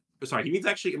will that... Sorry, he needs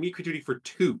actually immediate creativity for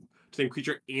 2 to name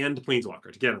creature and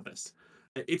Planeswalker to get on this.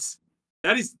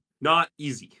 That is not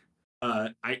easy.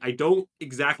 I don't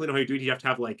exactly know how you do it. You have to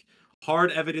have like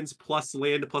hard evidence plus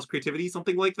land plus creativity,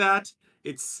 something like that.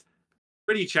 It's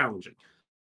pretty challenging.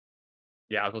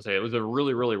 Yeah, I was gonna say it was a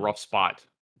really, really rough spot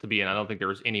to be in. I don't think there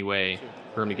was any way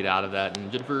for him to get out of that. And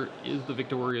Jennifer is the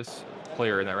victorious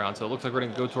player in that round. So it looks like we're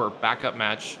gonna go to our backup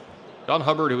match. Don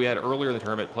Hubbard, who we had earlier in the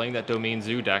tournament, playing that Domain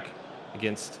Zoo deck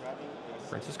against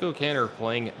Francisco Canner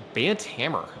playing Bant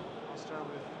Hammer.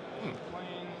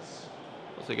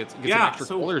 Looks like it's some extra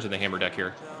colors in the Hammer deck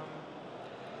here.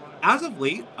 As of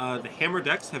late, the Hammer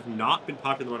decks have not been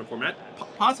popular in the modern format,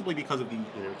 possibly because of the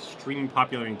extreme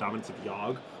popularity and dominance of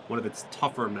Yawg, one of its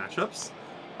tougher matchups.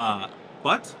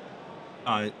 But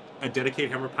a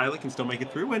dedicated Hammer pilot can still make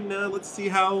it through, and let's see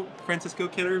how Francisco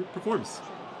Kenner performs.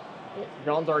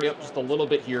 John's already up just a little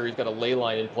bit here. He's got a ley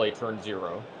line in play turn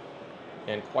 0.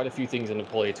 And quite a few things into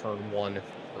play turn 1 for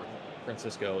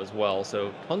Francisco as well.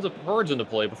 So tons of cards into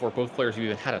play before both players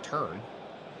even had a turn.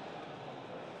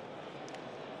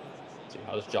 Let's see,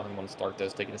 how does John want to start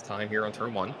this? Taking his time here on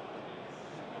turn 1.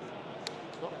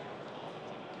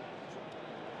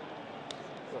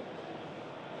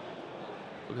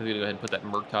 We're going to go ahead and put that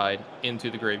Murktide into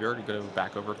the graveyard. We're going to go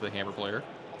back over to the Hammer player.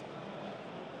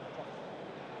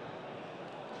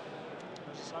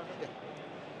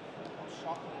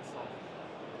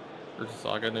 Urza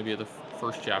Saga going to be the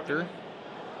first chapter.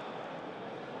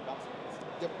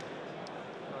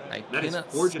 That is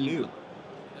Forge Anew.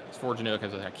 It's Forge Anew,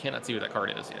 because I cannot see what that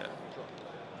card is yet.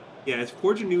 Yeah, it's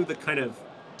Forge Anew, the kind of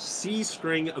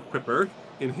C-string equipper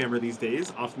in Hammer these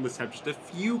days. Often lists have just a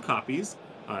few copies.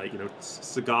 You know,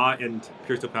 Saga and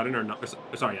Pure Steel Paladin are not...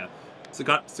 Sorry, yeah.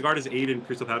 Sigarda's Aid and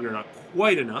Pure Steel Paladin are not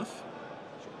quite enough.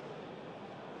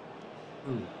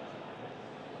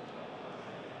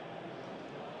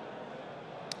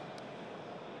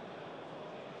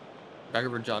 Back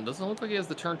over to John. Doesn't look like he has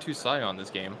the turn 2 Scion this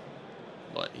game,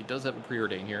 but he does have a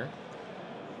Preordain here.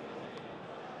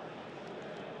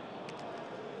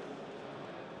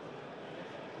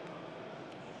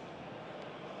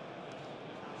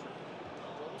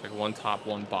 It's like 1 top,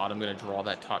 1 bottom. I'm going to draw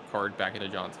that top card back into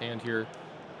John's hand here.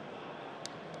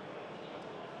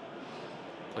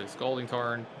 Play the Scalding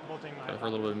Tarn, go for a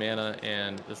little bit of mana,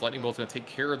 and this Lightning Bolt's going to take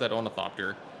care of that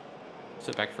Ornithopter.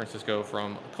 Sit back Francisco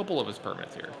from a couple of his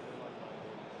permanents here.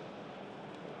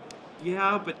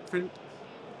 Yeah, but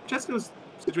Francesco's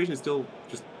situation is still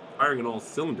just firing on all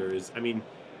cylinders. I mean,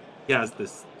 he has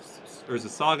this Urza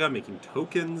Saga making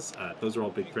tokens. Those are all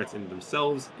big threats in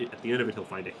themselves. At the end of it, he'll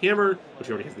find a Hammer, which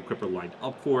he already has the Equipper lined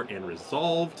up for and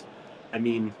resolved. I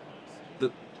mean,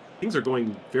 things are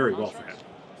going very well for him.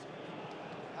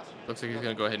 Looks like he's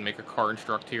going to go ahead and make a Car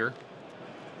Instruct here.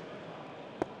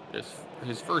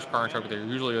 His first Car Instruct, but there's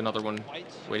usually another one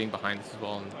waiting behind this as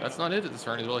well. And that's not it at this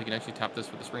turn as well. He can actually tap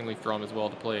this with the Springleaf Drum as well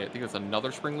to play. I think it's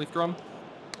another Springleaf Drum.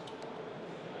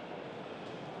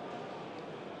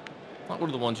 Not one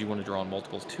of the ones you want to draw on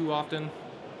multiples too often,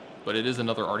 but it is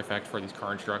another artifact for these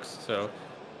Car Instructs, so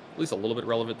at least a little bit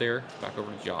relevant there. Back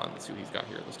over to John. Let's see what he's got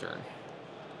here this turn.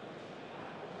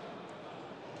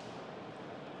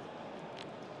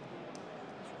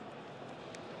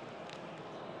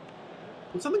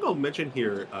 Something I'll mention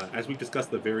here, as we've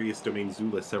discussed the various Domain Zoo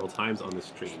lists several times on this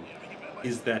stream,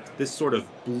 is that this sort of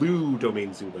blue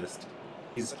Domain Zoo list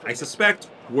is, I suspect,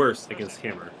 worse against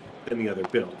Hammer than the other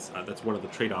builds. That's one of the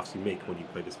trade-offs you make when you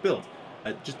play this build.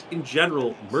 Just in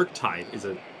general, Murktide is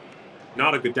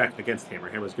not a good deck against Hammer.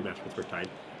 Hammer's a good match against Murktide.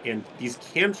 And these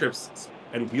cantrips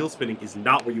and wheel spinning is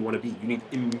not where you want to be. You need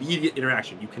immediate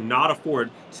interaction. You cannot afford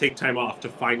to take time off to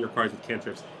find your cards with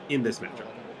cantrips in this matchup.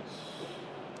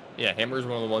 Yeah, Hammer is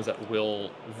one of the ones that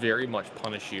will very much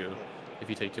punish you if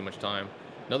you take too much time.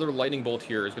 Another Lightning Bolt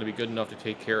here is going to be good enough to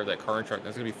take care of that Car Instruct.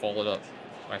 That's going to be followed up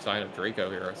by Sign of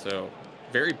Draco here. So,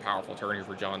 very powerful turn here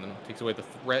for John. Then takes away the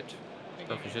threat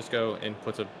for Francisco and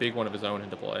puts a big one of his own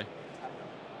into play.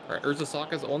 All right, Urza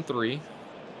Saga's on 3.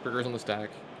 Triggers on the stack.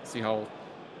 See how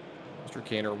Mr.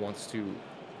 Canner wants to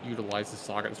utilize the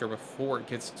Saga this turn before it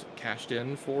gets cashed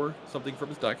in for something from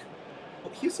his deck.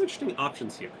 Well, he has some interesting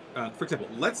options here. For example,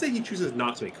 let's say he chooses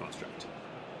not to make Construct.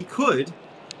 He could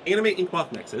animate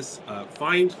Inkmoth Nexus,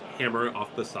 find Hammer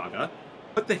off the Saga,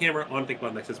 put the Hammer on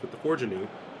Inkmoth Nexus with the Forge Anew,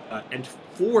 and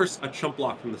force a chump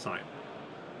block from the Scion.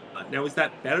 Now, is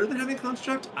that better than having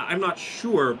Construct? I'm not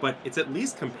sure, but it's at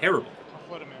least comparable.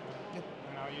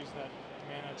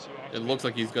 It looks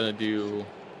like he's going to do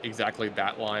exactly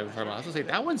that line. I was going to say,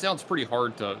 that one sounds pretty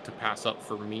hard to pass up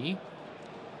for me.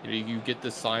 You know, you get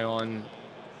the Scion,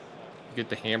 you get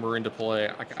the Hammer into play.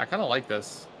 I kind of like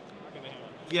this.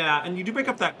 Yeah, and you do break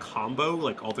up that combo,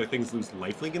 like all their things lose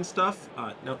lifelink and stuff.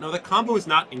 Now, the combo is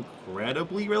not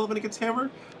incredibly relevant against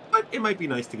Hammer, but it might be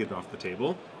nice to get it off the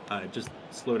table. Just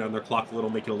slow down their clock a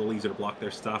little, make it a little easier to block their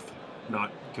stuff,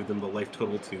 not give them the life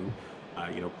total to,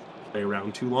 you know, play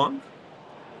around too long.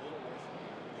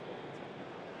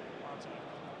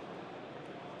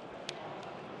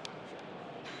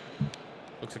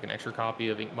 Looks like an extra copy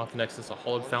of Inkmoth Nexus, a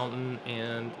Hollowed Fountain,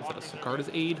 and is that a Sigarda's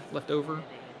Aid left over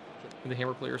in the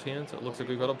Hammer player's hand? So it looks like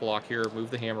we've got a block here.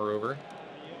 Move the Hammer over.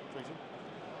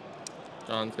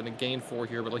 John's going to gain 4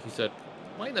 here, but like you said,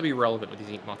 might not be relevant with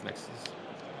these Inkmoth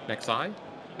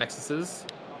Nexuses.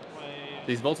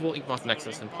 These multiple Inkmoth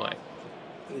Nexus in play.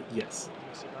 Yes.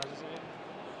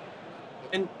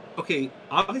 And okay,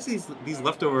 obviously these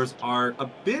leftovers are a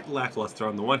bit lackluster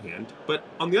on the one hand, but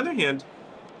on the other hand,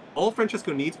 all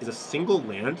Francesco needs is a single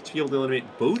land to be able to eliminate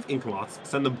both Inkmoths,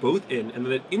 send them both in, and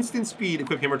then at instant speed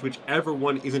equip Hammer to whichever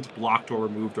one isn't blocked or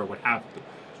removed or what have you.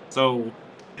 So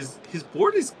his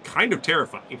board is kind of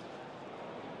terrifying.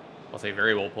 I'll say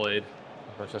very well played,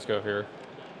 Francesco here.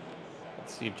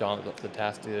 Let's see if John is up to the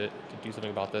task to do something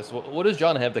about this. What does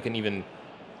John have that can even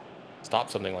stop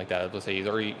something like that? Let's say he's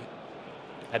already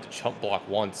had to chump block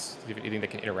once. Do you have anything that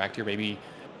can interact here? Maybe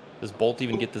does Bolt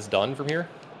even get this done from here?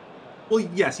 Well,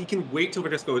 yes, he can wait till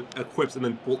Francesco equips and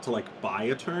then Bolt to like buy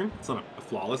a turn. It's not a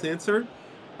flawless answer.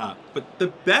 But the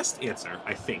best answer,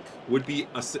 I think, would be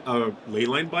a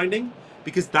leyline binding,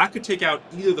 because that could take out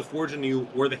either the Forge Anew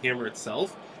or the hammer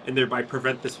itself, and thereby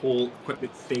prevent this whole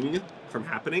equipment thing from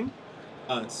happening.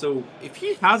 So if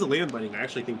he has a leyline binding, I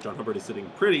actually think John Hubbard is sitting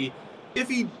pretty. If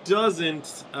he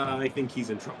doesn't, I think he's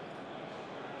in trouble.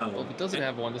 Well, if he doesn't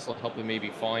have one, this will help him maybe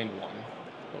find one.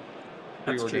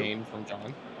 Preordained from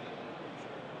John.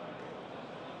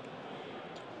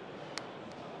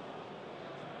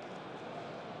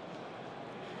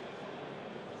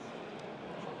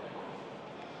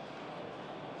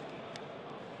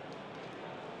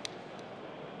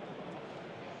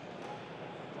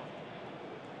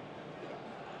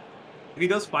 If he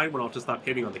does find one, I'll just stop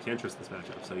hitting on the Cantress this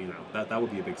matchup. So, you know, that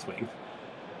would be a big swing.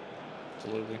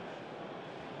 Absolutely.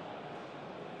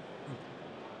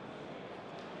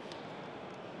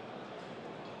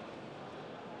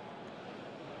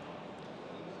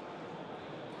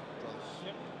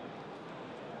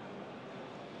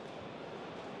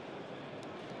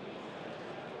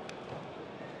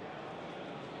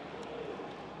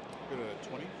 Go to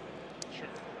 20? Sure.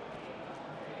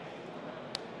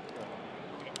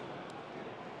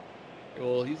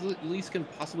 Well, he's at least can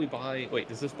possibly buy. Wait,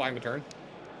 does this buy him a turn?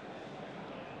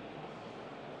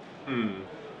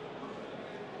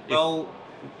 Well,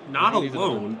 not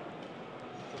alone.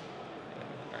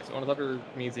 Alright, so one of the other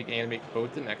means he can animate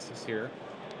both the Nexus here.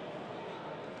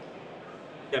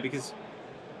 Yeah, because,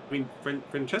 I mean,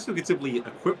 Francesco gets simply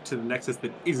equipped to the Nexus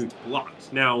that isn't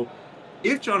blocked. Now,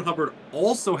 if John Hubbard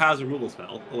also has a removal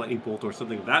spell, a Lightning Bolt or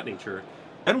something of that nature,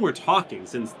 then we're talking,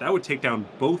 since that would take down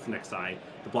both Nexi.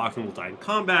 The blocked one will die in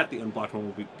combat, the unblocked one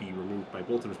will be removed by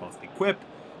Bolt in response to the equip.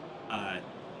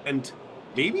 And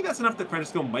maybe that's enough that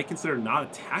Francesco might consider not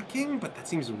attacking, but that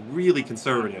seems really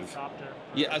conservative.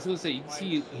 Yeah, I was going to say, you can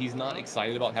see he's not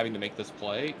excited about having to make this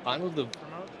play. I'm of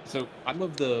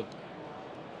the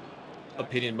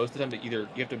opinion most of the time that either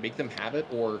you have to make them have it,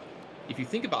 or if you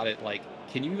think about it, like,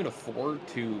 can you even afford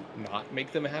to not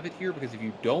make them have it here? Because if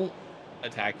you don't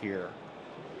attack here,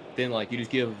 then like you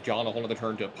just give John a whole other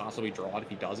turn to possibly draw it if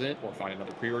he doesn't, or find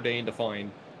another preordained to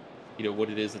find, you know, what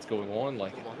it is that's going on.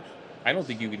 Like, I don't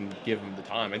think you can give him the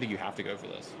time. I think you have to go for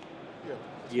this. Yeah.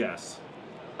 Yes.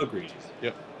 Agreed.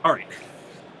 Yep. All right.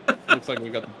 Looks like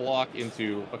we've got the block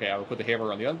into, okay, I will put the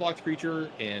hammer on the unblocked creature,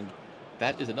 and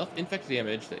that is enough infect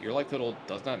damage that your life total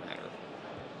does not matter.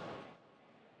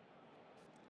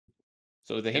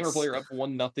 So the hammer player up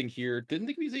 1-0 here. Didn't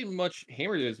think we was even much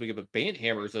hammer this week, but Bant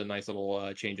Hammer is a nice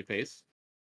little change of pace.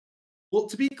 Well,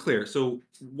 to be clear, so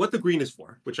what the green is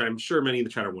for, which I'm sure many in the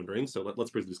chat are wondering, so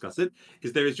let's briefly discuss it,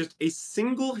 is there is just a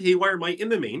single Haywire Might in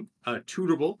the main,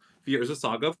 tutorable via Urza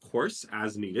Saga, of course,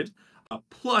 as needed,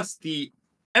 plus the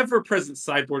ever-present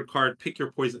sideboard card, Pick Your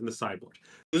Poison in the sideboard.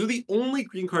 Those are the only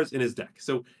green cards in his deck,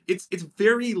 so it's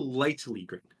very lightly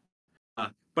green.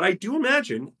 But I do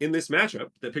imagine in this matchup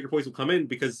that Pick Your Poison will come in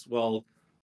because, well,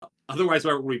 otherwise,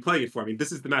 why were we playing it for? I mean,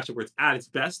 this is the matchup where it's at its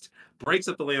best, breaks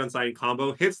up the Ley on Sign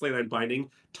combo, hits Leyline Binding,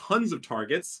 tons of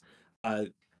targets,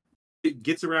 it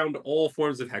gets around all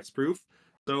forms of hexproof.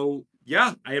 So,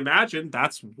 yeah, I imagine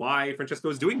that's why Francesco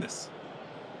is doing this.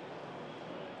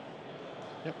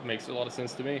 Yep, makes a lot of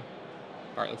sense to me.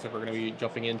 All right, looks like we're going to be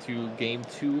jumping into game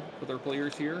 2 with our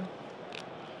players here.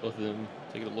 Both of them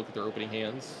taking a look at their opening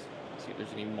hands. See if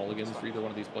there's any mulligans for either one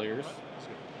of these players.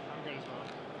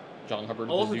 John Hubbard,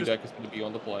 his new deck is going to be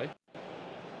on the play.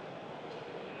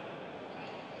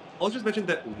 I'll just mention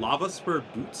that Lava Spur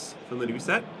Boots from the new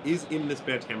set is in this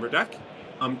Bant Hammer deck,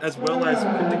 as well as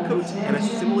Cryptic Coat and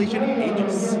Assimilation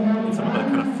Aegis in some of the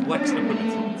kind of flex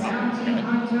equipment slots.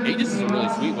 Okay. Aegis is a really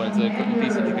sweet one. It's a equipment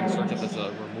piece that you can search up as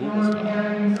a removal spell.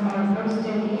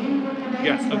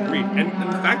 Yes, agreed. And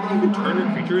the fact that you can turn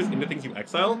your creatures into things you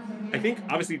exile, I think,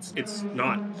 obviously, it's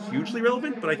not hugely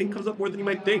relevant, but I think comes up more than you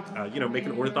might think. You know, make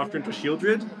an Ornithopter into a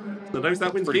Shieldred. Sometimes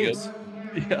that wins games.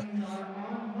 Good. Yeah.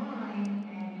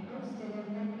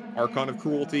 Archon of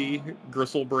Cruelty,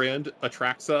 Gristlebrand,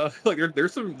 Atraxa. Like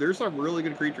there's some really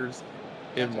good creatures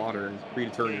in Modern for you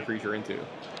to turn your creature into.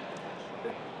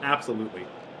 Absolutely.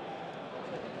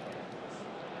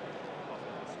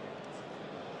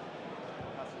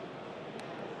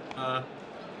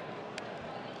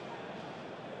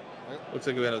 Looks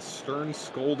like we had a Stern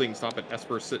Scolding stop at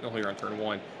Esper Sentinel here on turn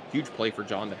 1. Huge play for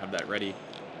John to have that ready.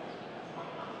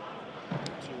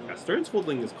 Yeah, Stern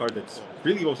Scolding is a card that's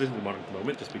really well positioned in Modern at the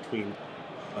moment, just between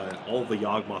all the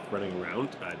Yawgmoth running around.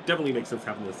 Definitely makes sense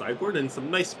having the sideboard and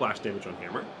some nice splash damage on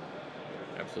Hammer.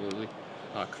 Absolutely.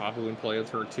 Kavu in play on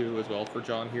turn 2 as well for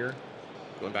John here.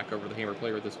 Going back over the Hammer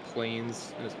player with his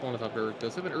Plains and his Ornithopter.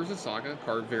 Does have an Urza Saga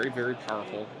card, very, very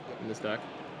powerful in this deck.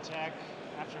 Attack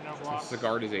after no block.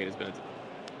 Cigar's Aid has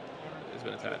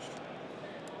been attached.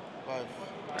 Five.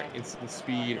 Right, instant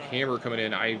speed, Hammer coming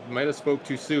in. I might have spoke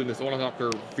too soon. This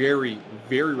Ornithopter, very,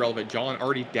 very relevant. John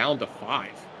already down to 5.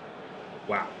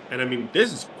 Wow. And I mean,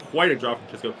 this is quite a drop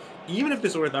from Chisco. Even if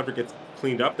this Ornithopter gets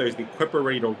cleaned up, there's the Equipper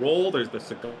ready to roll, there's the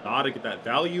Cigar to get that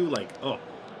value. Like, oh,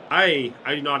 I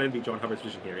do not envy John Hubbard's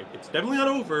vision here. It's definitely not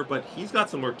over, but he's got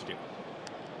some work to do.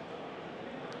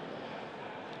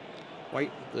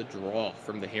 Quite the draw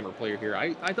from the Hammer player here.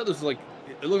 I thought this was like,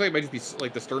 it looked like it might just be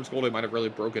like the Stern Scolding might have really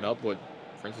broken up what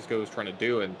Francisco was trying to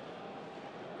do, and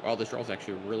wow, this draw is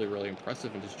actually really, really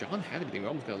impressive. And does John have anything? We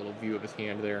almost got a little view of his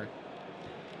hand there.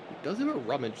 He does have a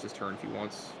Rummage this turn if he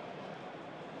wants.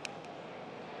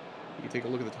 You can take a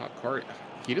look at the top card.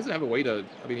 He doesn't have a way to,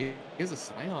 I mean, he has a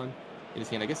Scion in his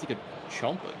hand. I guess he could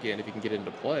chump again if he can get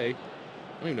into play.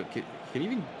 I don't even know, can he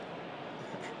even...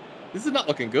 This is not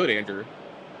looking good, Andrew.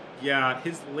 Yeah,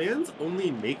 his lands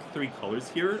only make 3 colors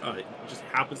here. It just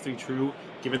happens to be true,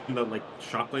 given the like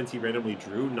shock lands he randomly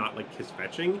drew, not like his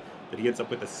fetching, that he ends up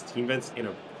with a Steam Vents in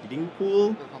a breeding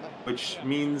pool, which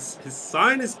means his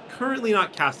sign is currently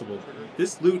not castable.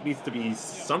 This loot needs to be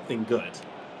something good.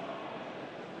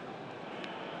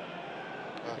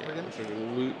 Yeah, so the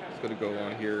loot is going to go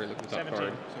on here. Look at the top 17.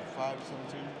 card. So 5,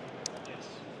 17. Yes.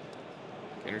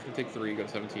 Andrew's going to take 3, go to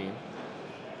 17.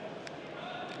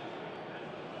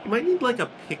 You might need like a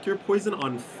Pick Your Poison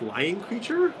on flying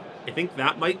creature. I think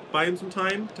that might buy him some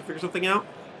time to figure something out.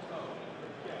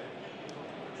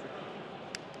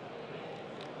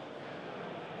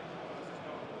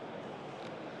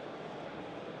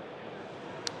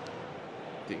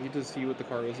 Didn't get to see what the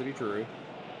card was that he drew.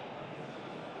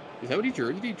 Is that what he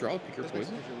drew? Did he draw a Pick Your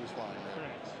Poison?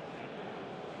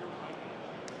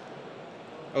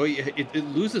 Oh, it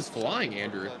loses flying,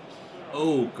 Andrew.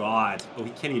 Oh god. Oh,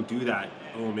 he can't even do that.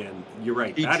 Oh man, you're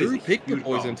right. He That drew is Pick Your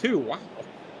Poison too. Wow.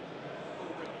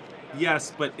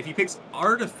 Yes, but if he picks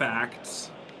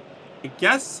artifacts, I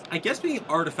guess picking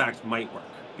artifact might work,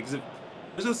 because if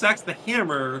there's no sacks the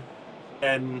hammer,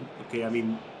 then okay, I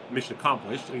mean mission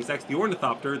accomplished. If he sacks the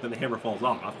Ornithopter, then the hammer falls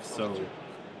off. So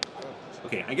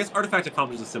okay, I guess artifact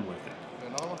accomplishes a similar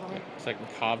thing. Second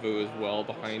Kavu as well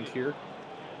behind here.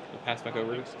 We'll pass back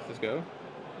over. Let's go.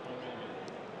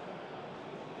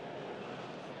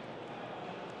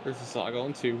 There's the Saga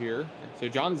on 2 here. So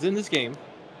John's in this game.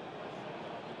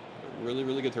 Really,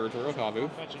 really good territorial Kavu.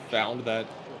 Found that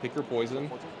Pick Your Poison.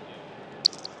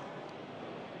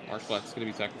 Marshlet's going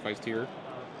to be sacrificed here.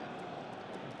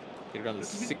 Get it down to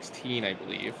 16, I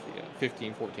believe. Yeah,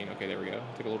 15, 14. Okay, there we go.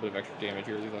 Took a little bit of extra damage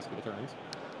here these last couple turns.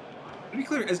 To be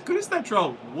clear, as good as that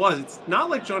draw was, it's not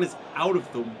like John is out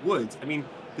of the woods. I mean,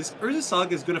 this Urza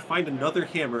Saga is going to find another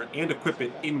hammer and equip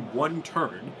it in 1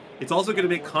 turn. It's also going to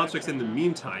make constructs in the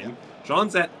meantime.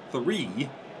 John's at 3,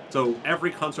 so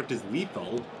every construct is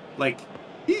lethal. Like,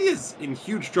 he is in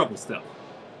huge trouble still.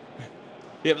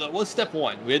 Yeah, but that was step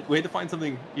 1. We had to find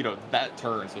something, you know, that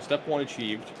turn. So step 1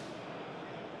 achieved.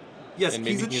 Yes, and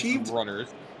he's achieved runners.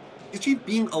 He's achieved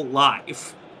being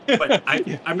alive. But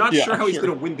I'm not sure how he's going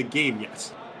to win the game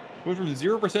yet. Went from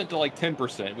 0% to like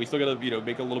 10%. We still got to, you know,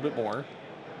 make a little bit more.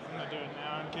 I'm gonna do it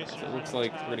now in case So it looks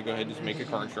like we're going to go ahead and just make a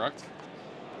construct.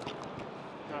 Go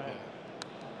ahead.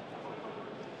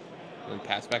 And then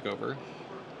pass back over.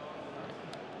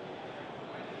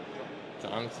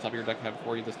 John, what's the top of your deck have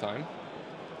for you this time?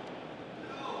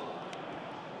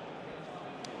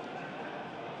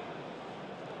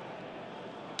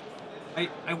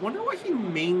 I wonder why he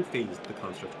main phased the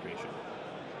construct creation.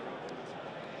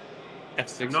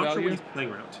 F6 I'm not value? sure what he's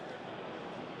playing around.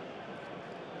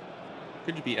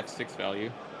 Could you be F6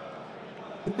 value?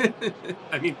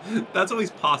 I mean, that's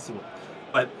always possible.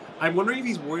 But I'm wondering if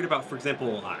he's worried about, for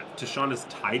example, Tishana's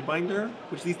Tidebinder,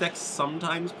 which these decks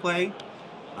sometimes play.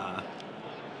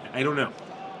 I don't know.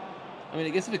 I mean, I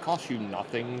guess if it costs you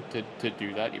nothing to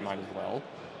do that, you might as well.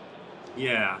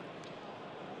 Yeah.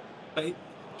 To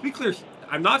be clear,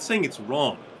 I'm not saying it's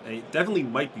wrong. It definitely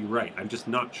might be right. I'm just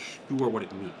not sure what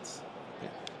it means.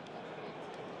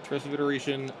 Stress of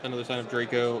Iteration, another sign of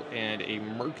Draco, and a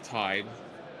Murktide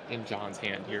in John's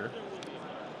hand here.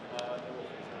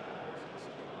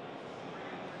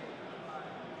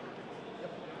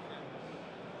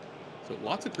 So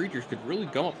lots of creatures could really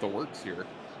gum up the works here.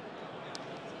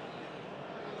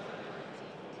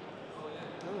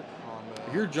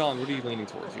 Here, John, what are you leaning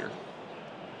towards here?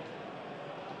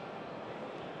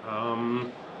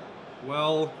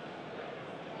 Well,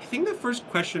 I think the first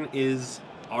question is,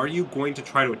 are you going to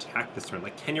try to attack this turn?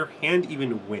 Like, can your hand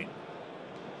even win?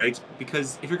 Right?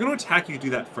 Because if you're going to attack, you do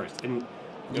that first. And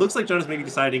it looks like John is maybe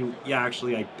deciding, yeah,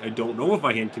 actually, I don't know if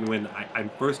my hand can win.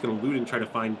 I'm first going to loot and try to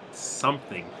find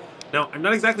something. Now, I'm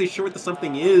not exactly sure what the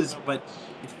something is, but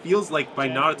it feels like by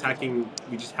not attacking,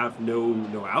 we just have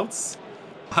no outs.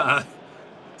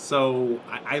 So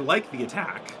I like the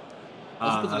attack.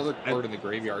 Also puts another card in the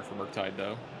graveyard for Murktide,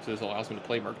 though, so this allows him to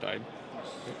play Murktide.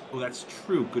 Oh, that's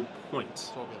true. Good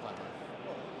point.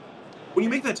 When you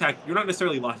make the attack, you're not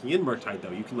necessarily locking in Murktide, though.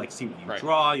 You can like see what you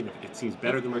draw. You know, if it seems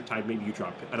better than Murktide, maybe you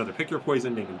draw another Pick Your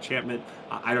Poison, maybe enchantment.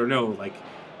 I don't know. Like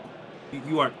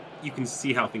you can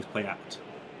see how things play out.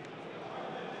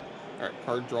 All right,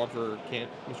 card draw for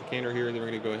Mr. Cantor here. Then we're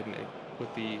going to go ahead and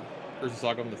put the Urza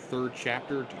Saga in the 3rd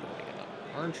chapter. Do you want to get another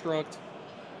Construct?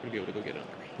 You're going to be able to go get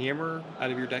another Hammer out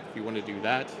of your deck if you want to do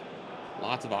that.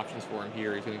 Lots of options for him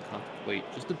here. He's going to contemplate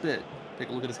just a bit. Take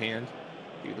a look at his hand.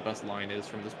 See what the best line is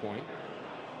from this point.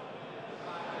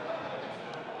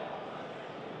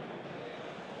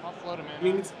 I'll float him in. I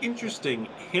mean, it's interesting.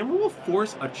 Hammer will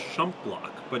force a chump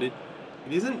block, but it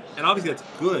isn't, and obviously that's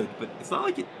good, but it's not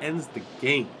like it ends the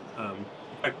game. In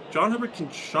fact, John Hubbard can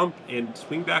chump and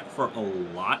swing back for a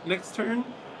lot next turn.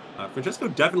 Francesco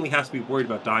definitely has to be worried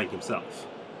about dying himself.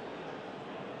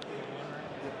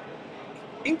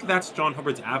 I think that's John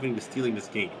Hubbard's avenue to stealing this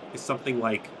game, is something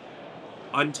like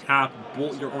untap,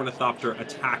 bolt your Ornithopter,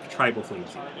 attack Tribal Flames.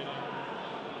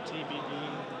 TBD.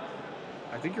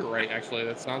 I think you're right, actually.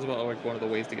 That sounds about like one of the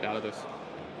ways to get out of this.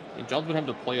 And John's been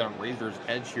having to play on Razor's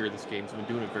Edge here this game, so he's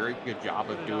been doing a very good job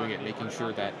of doing it, making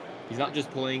sure that he's not just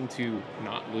playing to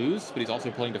not lose, but he's also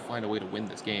playing to find a way to win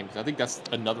this game. Because I think that's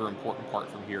another important part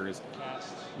from here is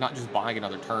not just buying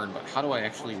another turn, but how do I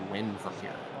actually win from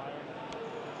here?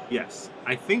 Yes,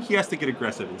 I think he has to get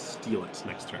aggressive and steal it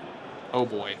next turn. Oh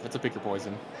boy, that's a Pick Your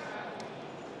Poison.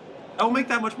 That'll make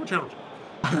that much more challenging.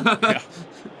 Yeah.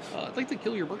 I'd like to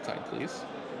kill your Murktide, please.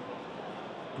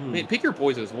 Man, Pick Your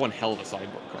Poison is one hell of a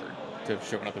sideboard card to have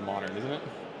shown up in Modern, isn't it?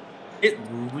 It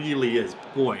really is.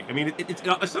 Boy, I mean, it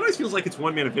sometimes feels like it's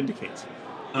one mana Vindicate.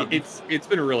 It's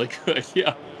been really good,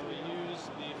 yeah.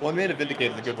 One mana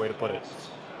Vindicate is a good way to put it.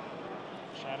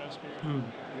 Shadow Spear.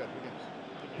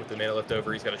 With the mana left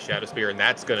over, he's got a Shadow Spear, and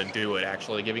that's going to do it,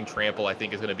 actually. Giving Trample, I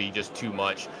think, is going to be just too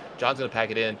much. John's going to pack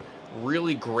it in.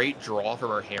 Really great draw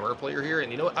from our Hammer player here.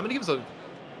 And you know what?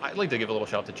 I'd like to give a little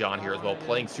shout out to John here as well,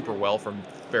 playing super well from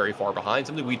very far behind.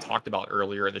 Something we talked about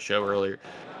earlier in the show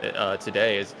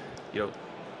today is, you know,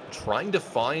 trying to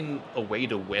find a way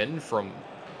to win from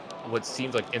what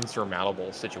seems like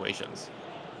insurmountable situations.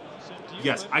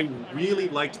 Yes, I really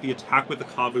liked the attack with the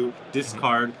Kavu,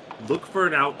 discard, look for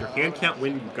an out, your hand can't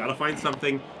win, you've got to find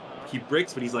something. He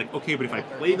breaks, but he's like, okay, but if I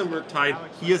play the Murktide,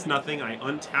 he has nothing, I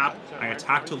untap, I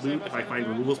attack to loot, if I find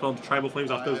removal spell to Tribal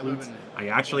Flames off those loots, I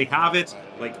actually have it.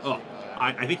 Like, oh,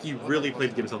 I think he really played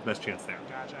to give himself the best chance there.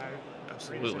 Gotcha.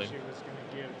 Absolutely. She was going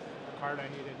to give a card I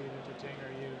needed either to Ting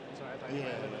or you, so I thought you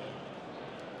might have it.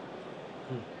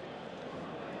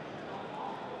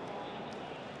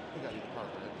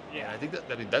 Yeah, I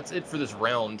think that's it for this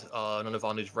round. None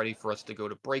of is ready for us to go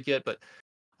to break it, but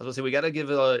I was gonna say we got to give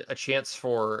a chance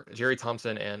for Jerry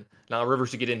Thompson and Nile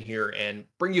Rivers to get in here and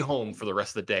bring you home for the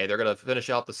rest of the day. They're gonna finish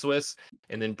out the Swiss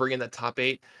and then bring in that top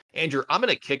 8. Andrew, I'm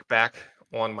gonna kick back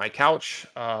on my couch,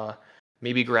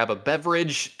 maybe grab a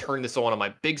beverage, turn this on my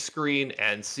big screen,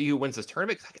 and see who wins this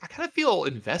tournament. I kind of feel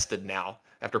invested now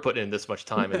after putting in this much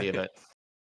time in the event.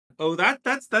 Oh,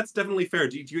 that's definitely fair.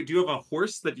 Do you have a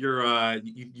horse that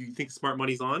you think smart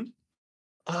money's on?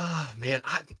 Man,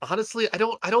 honestly, I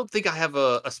don't think I have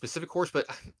a specific horse, but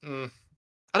I don't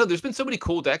know. There's been so many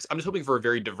cool decks. I'm just hoping for a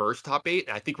very diverse top 8,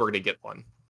 and I think we're gonna get one.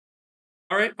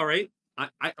 All right. How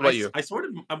about you?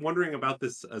 I'm wondering about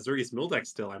this Azurius Mill deck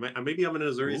still. Maybe I'm an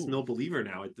Azurius Mill believer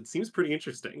now. It seems pretty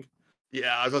interesting.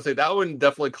 Yeah, I was gonna say that one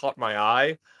definitely caught my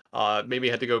eye. Maybe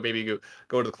I had to go to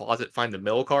the closet, find the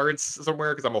mill cards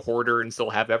somewhere because I'm a hoarder and still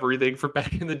have everything from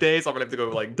back in the day. So I'm gonna have to go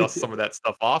like dust some of that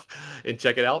stuff off and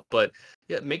check it out. But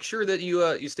yeah, make sure that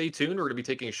you stay tuned. We're gonna be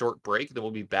taking a short break, then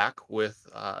we'll be back with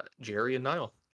Jerry and Niall.